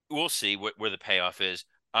we'll see where the payoff is.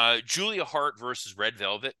 Julia Hart versus Red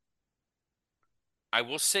Velvet. I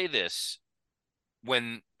will say this: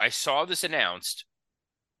 when I saw this announced,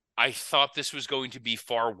 I thought this was going to be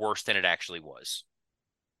far worse than it actually was.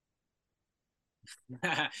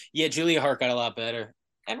 Yeah, Julia Hart got a lot better.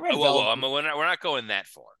 And Red Velvet. We're not going that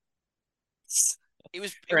far. It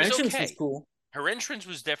was entrance okay. Was cool. Her entrance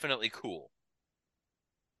was definitely cool.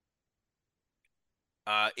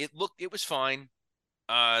 It was fine.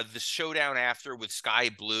 The showdown after with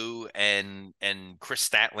Sky Blue and Chris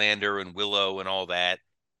Statlander and Willow and all that,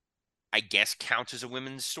 I guess counts as a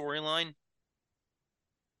women's storyline.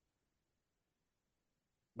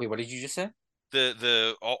 Wait, what did you just say?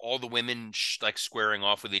 All the women like squaring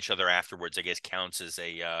off with each other afterwards, I guess counts as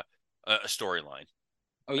a storyline.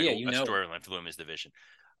 Oh yeah, a storyline for the women's division.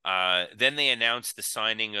 Then they announced the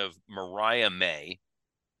signing of Mariah May,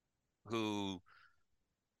 who.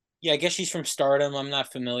 Yeah, I guess she's from Stardom. I'm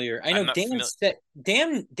not familiar. I know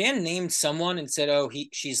Dan named someone and said, "Oh,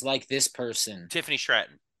 she's like this person." Tiffany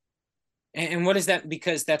Stratton. And what is that?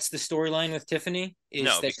 Because that's the storyline with Tiffany.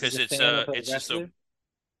 No, because it's just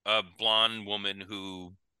a blonde woman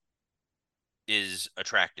who is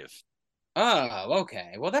attractive. Oh,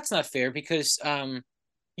 okay. Well, that's not fair because the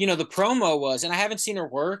promo was, and I haven't seen her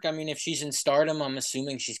work. I mean, if she's in Stardom, I'm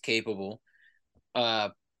assuming she's capable.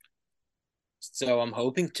 So I'm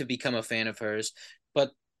hoping to become a fan of hers. But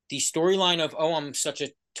the storyline of, oh, I'm such a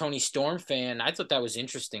Toni Storm fan, I thought that was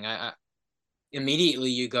interesting. I immediately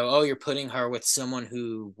you go, oh, you're putting her with someone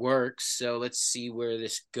who works, so let's see where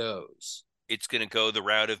this goes. It's going to go the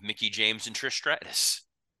route of Mickie James and Trish Stratus.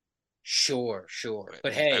 Sure.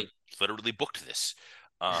 But hey, I literally booked this.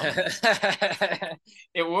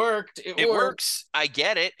 It worked. It works. I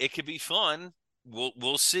get it. It could be fun.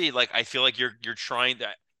 We'll see. Like, I feel like you're trying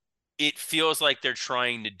that. It feels like they're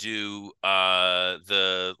trying to do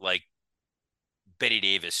the like Betty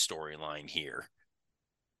Davis storyline here.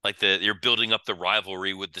 Like you're building up the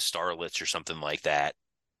rivalry with the Starlets or something like that.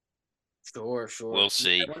 Sure. We'll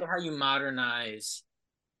see. I wonder how you modernize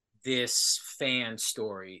this fan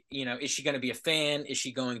story. Is she going to be a fan? Is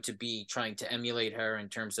she going to be trying to emulate her in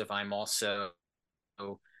terms of I'm also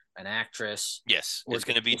an actress? Yes, it's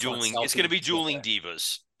going to be dueling. It's going to be dueling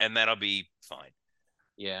divas, and that'll be fine.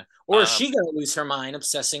 Yeah. Or is she going to lose her mind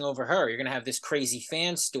obsessing over her? You're going to have this crazy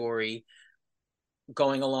fan story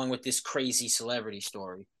going along with this crazy celebrity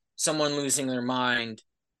story. Someone losing their mind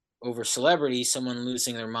over celebrity, someone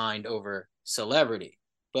losing their mind over celebrity,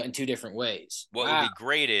 but in two different ways. What would Wow. be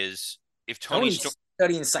great is if Tony's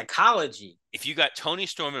studying psychology. if you got Tony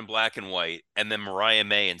Storm in black and white and then Mariah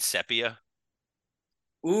May in sepia.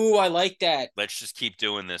 Ooh, I like that. Let's just keep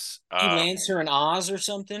doing this. He lands her in Oz or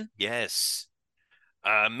something. Yes.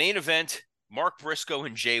 Main event: Mark Briscoe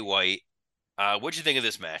and Jay White. What'd you think of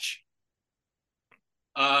this match?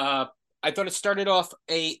 I thought it started off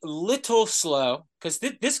a little slow because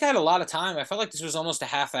this got a lot of time. I felt like this was almost a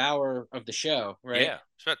half hour of the show, right? Yeah,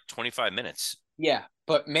 it's about 25 minutes. Yeah,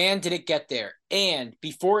 but man, did it get there. And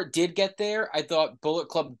before it did get there, I thought Bullet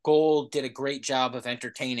Club Gold did a great job of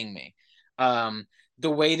entertaining me. The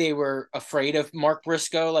way they were afraid of Mark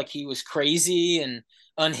Briscoe, like he was crazy and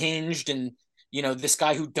unhinged, and this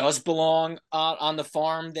guy who does belong on the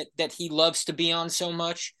farm that he loves to be on so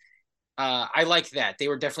much. I like that. They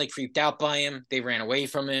were definitely creeped out by him. They ran away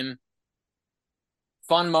from him.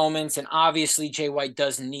 Fun moments, and obviously Jay White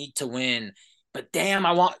does need to win. But damn,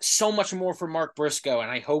 I want so much more for Mark Briscoe, and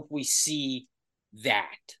I hope we see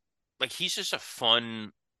that. Like, he's just a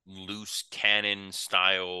fun, loose cannon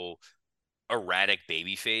style, erratic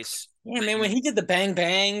babyface. Yeah, man, when he did the bang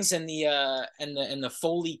bangs and the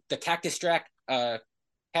Foley, the Cactus Jack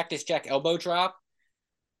elbow drop,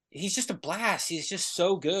 he's just a blast. He's just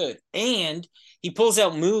so good. And he pulls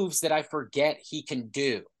out moves that I forget he can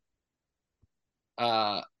do.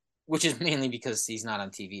 Which is mainly because he's not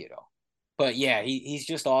on TV at all. But yeah, he's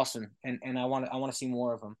just awesome. And I want to see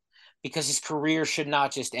more of him because his career should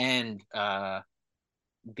not just end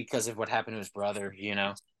because of what happened to his brother,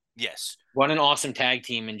 Yes. What an awesome tag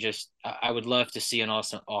team, and just I would love to see an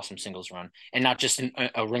awesome singles run, and not just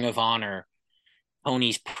a Ring of Honor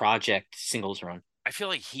Tony's Project singles run. I feel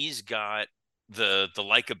like he's got the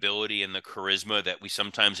likability and the charisma that we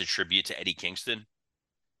sometimes attribute to Eddie Kingston,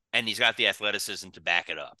 and he's got the athleticism to back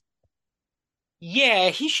it up. Yeah,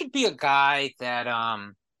 he should be a guy that I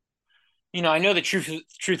know the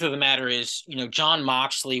truth of the matter is, John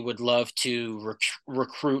Moxley would love to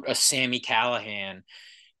recruit a Sami Callihan.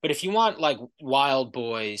 But if you want like Wild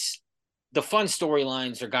Boys, the fun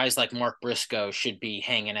storylines are guys like Mark Briscoe should be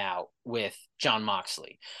hanging out with John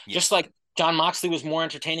Moxley. Yes. Just like John Moxley was more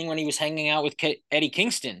entertaining when he was hanging out with Eddie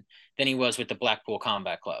Kingston than he was with the Blackpool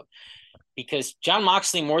Combat Club. Because John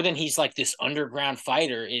Moxley, more than he's like this underground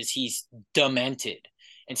fighter, is he's demented.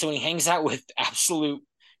 And so when he hangs out with absolute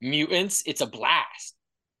mutants, it's a blast.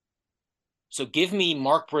 So give me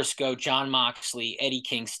Mark Briscoe, John Moxley, Eddie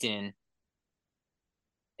Kingston,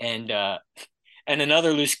 and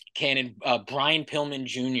another loose cannon, Brian Pillman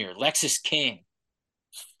Jr., Lexus King.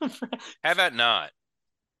 How about not?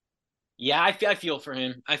 Yeah, I feel for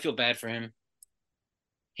him. I feel bad for him.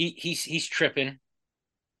 He's tripping.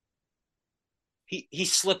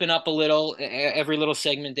 He's slipping up a little. Every little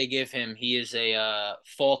segment they give him, he is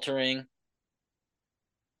faltering.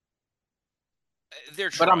 They're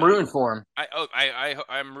trying. But I'm rooting for him.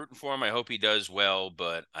 I'm rooting for him. I hope he does well,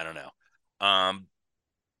 but I don't know.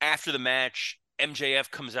 After the match, MJF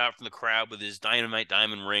comes out from the crowd with his Dynamite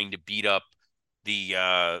Diamond ring to beat up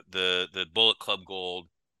the Bullet Club Gold.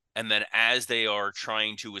 And then as they are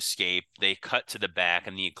trying to escape, they cut to the back,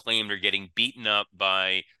 and the Acclaimed are getting beaten up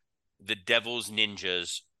by the Devil's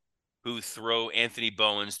Ninjas, who throw Anthony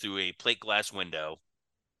Bowens through a plate glass window.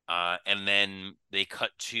 And then they cut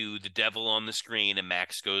to the Devil on the screen, and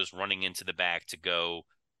Max goes running into the back to go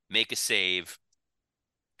make a save.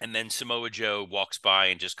 And then Samoa Joe walks by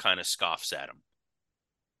and just kind of scoffs at him.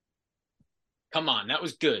 Come on, that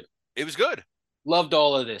was good. It was good. Loved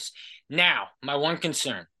all of this. Now, my one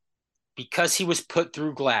concern, because he was put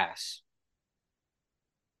through glass,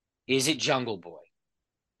 is it Jungle Boy?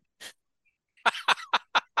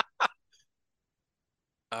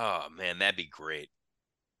 Oh, man, that'd be great.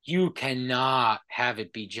 You cannot have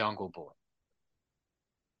it be Jungle Boy.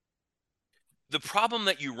 The problem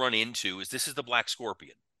that you run into is this is the Black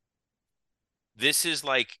Scorpion. This is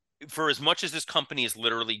like, for as much as this company is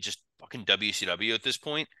literally just fucking WCW at this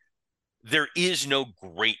point, there is no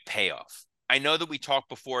great payoff. I know that we talked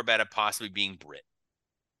before about it possibly being Britt,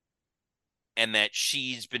 and that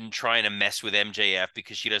she's been trying to mess with MJF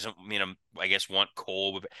because she doesn't, I guess, want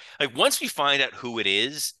Cole. Like, once we find out who it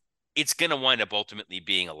is, it's going to wind up ultimately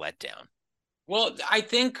being a letdown. Well, I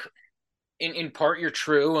think in part you're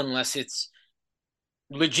true, unless it's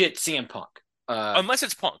legit CM Punk. Unless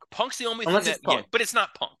it's Punk. Punk's the only thing that, Punk. Yeah, but it's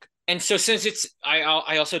not Punk. And so since it's,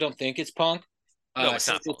 I also don't think it's Punk. No, it's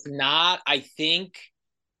not Punk. It's not, I think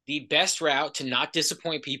the best route to not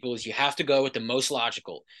disappoint people is you have to go with the most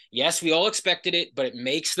logical. Yes, we all expected it, but it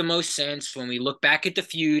makes the most sense when we look back at the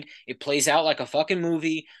feud. It plays out like a fucking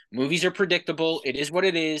movie. Movies are predictable. It is what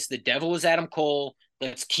it is. The devil is Adam Cole.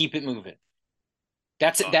 Let's keep it moving.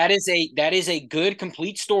 That is a good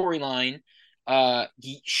complete storyline.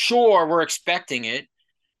 Sure, we're expecting it,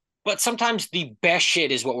 but sometimes the best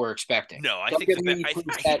shit is what we're expecting. No, I think WWE proves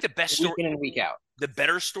I think that the best week story, in and week out. the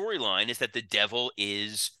better storyline is that the devil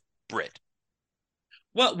is Brit.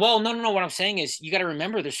 Well, no. What I'm saying is, you got to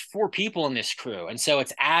remember, there's 4 people in this crew, and so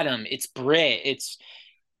it's Adam, it's Britt, it's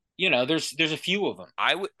there's a few of them.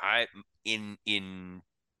 I in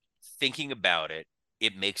thinking about it,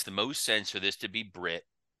 it makes the most sense for this to be Brit,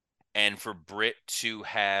 and for Brit to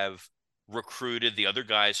have recruited the other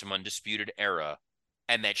guys from Undisputed Era,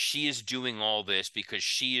 and that she is doing all this because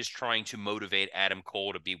she is trying to motivate Adam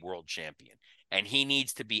Cole to be world champion. And he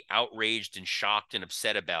needs to be outraged and shocked and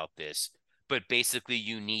upset about this. But basically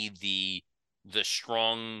you need the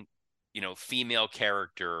strong, female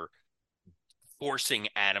character forcing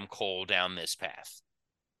Adam Cole down this path.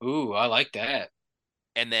 Ooh, I like that.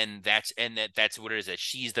 And then that's what it is, that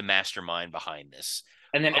she's the mastermind behind this.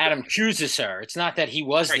 And then Adam chooses her. It's not that he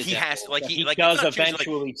was Right, the he devil, has but he it's does not choosing,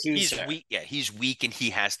 eventually choose he's her. weak. Yeah, he's weak, and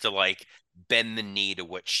he has to bend the knee to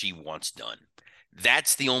what she wants done.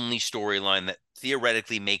 That's the only storyline that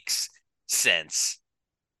theoretically makes sense.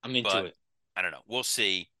 I'm into But it. I don't know. We'll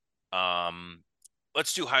see.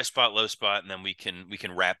 Let's do high spot, low spot, and then we can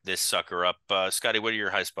wrap this sucker up. Scotty, what are your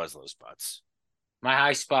high spots, low spots? My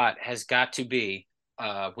high spot has got to be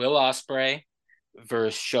Will Ospreay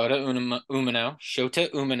versus Shota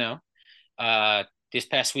Umino. This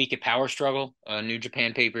past week at Power Struggle, New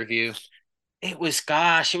Japan pay-per-view. It was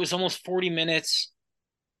almost 40 minutes.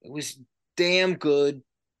 It was damn good.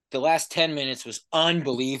 The last 10 minutes was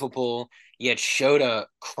unbelievable. You had Shota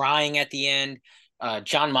crying at the end.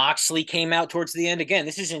 John Moxley came out towards the end. Again,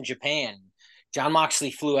 this is in Japan. John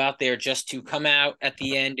Moxley flew out there just to come out at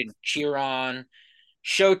the end and cheer on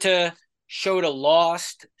Shota. Shota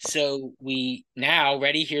lost. So we now,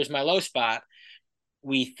 ready? Here's my low spot.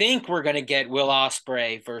 We think we're going to get Will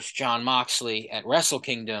Ospreay versus John Moxley at Wrestle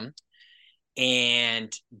Kingdom.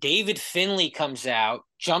 And David Finlay comes out,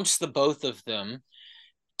 jumps the both of them,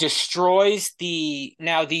 destroys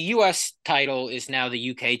now the US title is now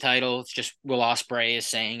the UK title. It's just Will Ospreay is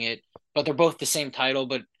saying it, but they're both the same title.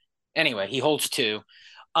 But anyway, he holds 2.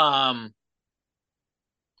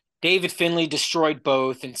 David Finlay destroyed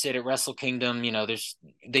both and said at Wrestle Kingdom,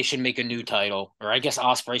 they should make a new title. Or I guess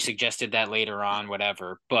Ospreay suggested that later on,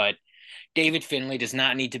 whatever. But David Finlay does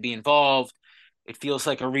not need to be involved. It feels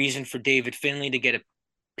like a reason for David Finlay to get a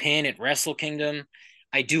pin at Wrestle Kingdom.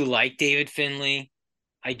 I do like David Finlay.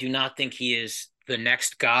 I do not think he is the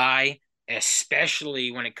next guy,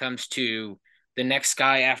 especially when it comes to the next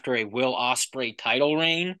guy after a Will Ospreay title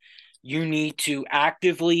reign. You need to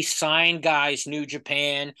actively sign guys, New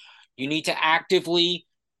Japan. You need to actively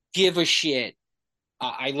give a shit.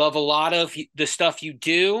 I love a lot of the stuff you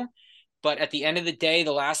do, but at the end of the day,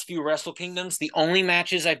 the last few Wrestle Kingdoms, the only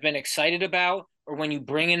matches I've been excited about are when you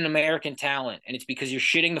bring in American talent, and it's because you're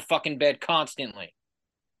shitting the fucking bed constantly.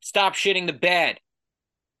 Stop shitting the bed.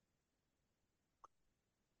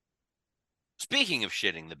 Speaking of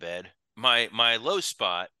shitting the bed, my low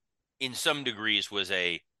spot in some degrees was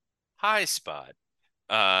a high spot.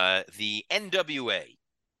 The NWA.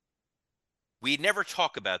 We never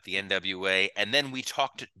talk about the NWA, and then we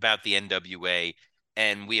talked about the NWA,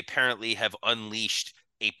 and we apparently have unleashed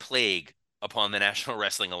a plague upon the National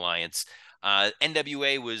Wrestling Alliance.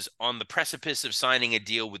 NWA was on the precipice of signing a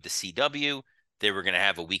deal with the CW. They were going to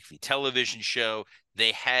have a weekly television show.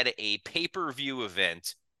 They had a pay-per-view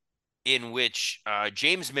event in which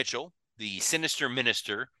James Mitchell, the Sinister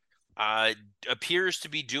Minister, appears to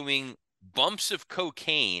be doing bumps of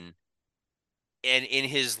cocaine and in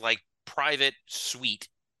his private suite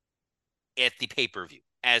at the pay-per-view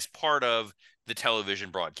as part of the television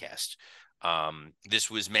broadcast. This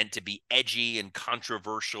was meant to be edgy and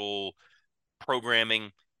controversial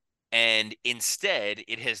programming, and instead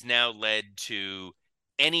it has now led to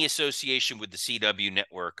any association with the CW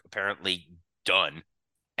network apparently done,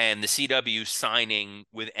 and the CW signing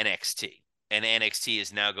with NXT. And NXT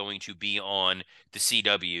is now going to be on the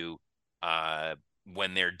CW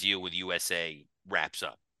when their deal with USA wraps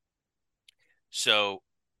up. So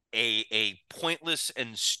a pointless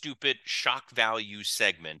and stupid shock value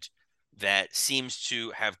segment that seems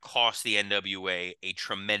to have cost the NWA a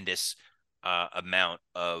tremendous amount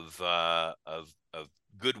of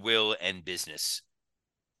goodwill and business.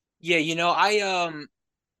 Yeah, you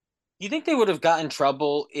think they would have gotten in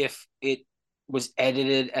trouble if it was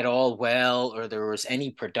edited at all well, or there was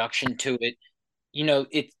any production to it.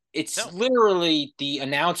 It's No. literally the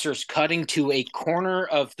announcers cutting to a corner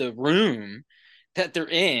of the room that they're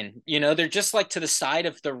in. They're just like to the side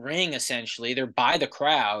of the ring, essentially. They're by the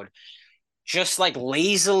crowd, just like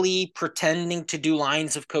lazily pretending to do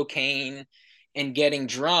lines of cocaine and getting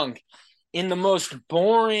drunk in the most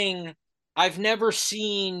boring. I've never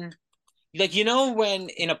seen, like, when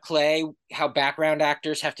in a play how background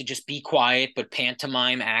actors have to just be quiet but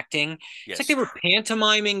pantomime acting. It's like they Yes. were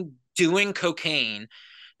pantomiming doing cocaine.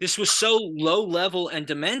 This was so low level and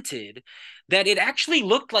demented that it actually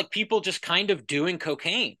looked like people just kind of doing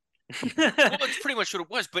cocaine. Well, that's pretty much what it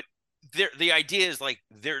was. But the idea is like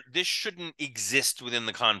this shouldn't exist within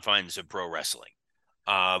the confines of pro wrestling.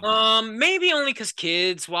 Maybe only because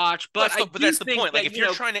kids watch, but I But do that's the think point. Like that if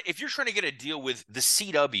you're trying to get a deal with the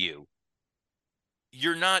CW,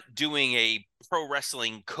 you're not doing a pro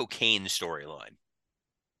wrestling cocaine storyline.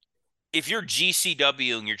 If you're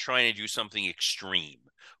GCW and you're trying to do something extreme,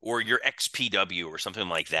 or you're XPW or something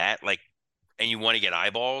like that, like, and you want to get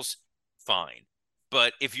eyeballs, fine.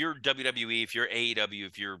 But if you're WWE, if you're AEW,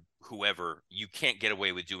 if you're whoever, you can't get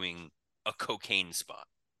away with doing a cocaine spot.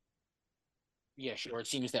 Yeah, sure. It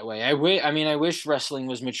seems that way. I wish wrestling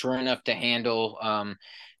was mature enough to handle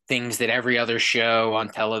things that every other show on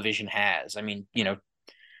television has. A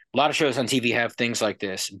lot of shows on TV have things like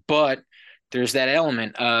this, but there's that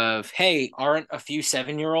element of, hey, aren't a few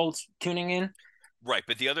 7-year-olds tuning in? Right.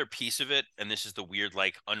 But the other piece of it, and this is the weird,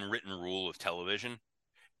 like, unwritten rule of television,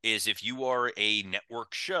 is if you are a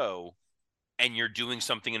network show and you're doing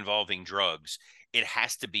something involving drugs, it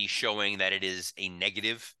has to be showing that it is a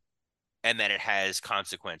negative and that it has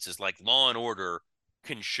consequences. Like Law and Order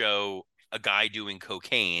can show a guy doing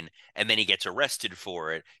cocaine and then he gets arrested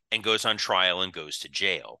for it and goes on trial and goes to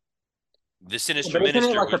jail. The Sinister But isn't it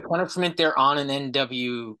Minister like the was punishment they're on an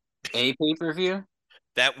NWA pay-per-view?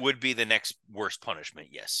 that would be the next worst punishment.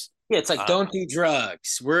 Yes. Yeah, it's like Uh, don't do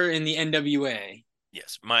drugs. We're in the NWA.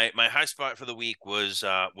 yes. My high spot for the week was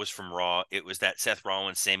from Raw. It was that Seth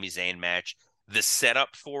Rollins Sami Zayn match. The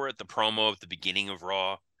setup for it, the promo at the beginning of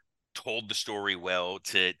Raw, told the story well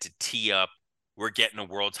to tee up. We're getting a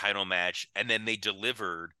world title match, and then they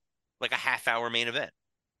delivered like a half-hour main event,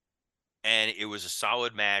 and it was a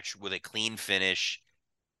solid match with a clean finish.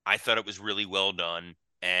 I thought it was really well done,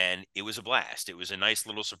 and it was a blast. It was a nice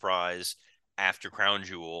little surprise after Crown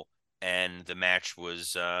Jewel, and the match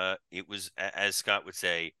was it was, as Scott would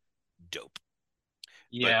say, dope.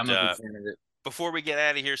 But Yeah, I'm a big fan of it. before we get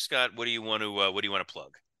out of here, Scott, what do you want to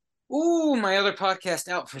plug? Ooh, my other podcast,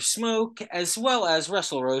 Out for Smoke, as well as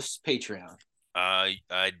Wrestle Roast Patreon.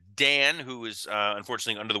 Dan, who is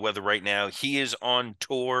unfortunately under the weather right now, he is on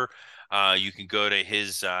tour. You can go to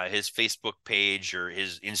his Facebook page or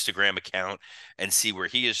his Instagram account and see where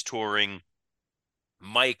he is touring.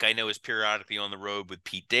 Mike, I know, is periodically on the road with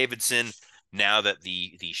Pete Davidson. Now that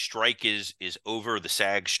the strike is over, the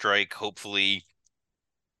SAG strike, hopefully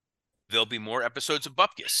there'll be more episodes of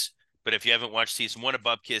Bupkis. But if you haven't watched season 1 of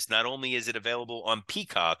Bupkis, not only is it available on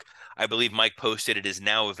Peacock, I believe Mike posted it is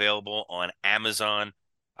now available on Amazon.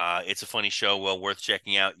 It's a funny show, well worth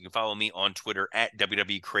checking out. You can follow me on Twitter at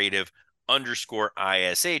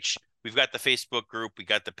WWEcreative_ISH. We've got the Facebook group, we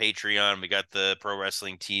got the Patreon, we got the Pro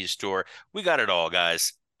Wrestling Tees store. We got it all,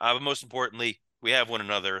 guys. But most importantly, we have one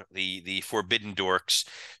another, the Forbidden Dorks.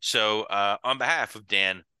 So on behalf of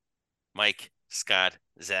Dan, Mike, Scott,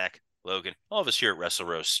 Zach, Logan, all of us here at Wrestle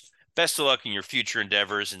Roast, best of luck in your future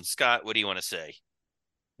endeavors. And Scott, what do you want to say?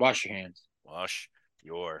 Wash your hands. Wash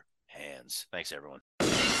your hands. Thanks, everyone.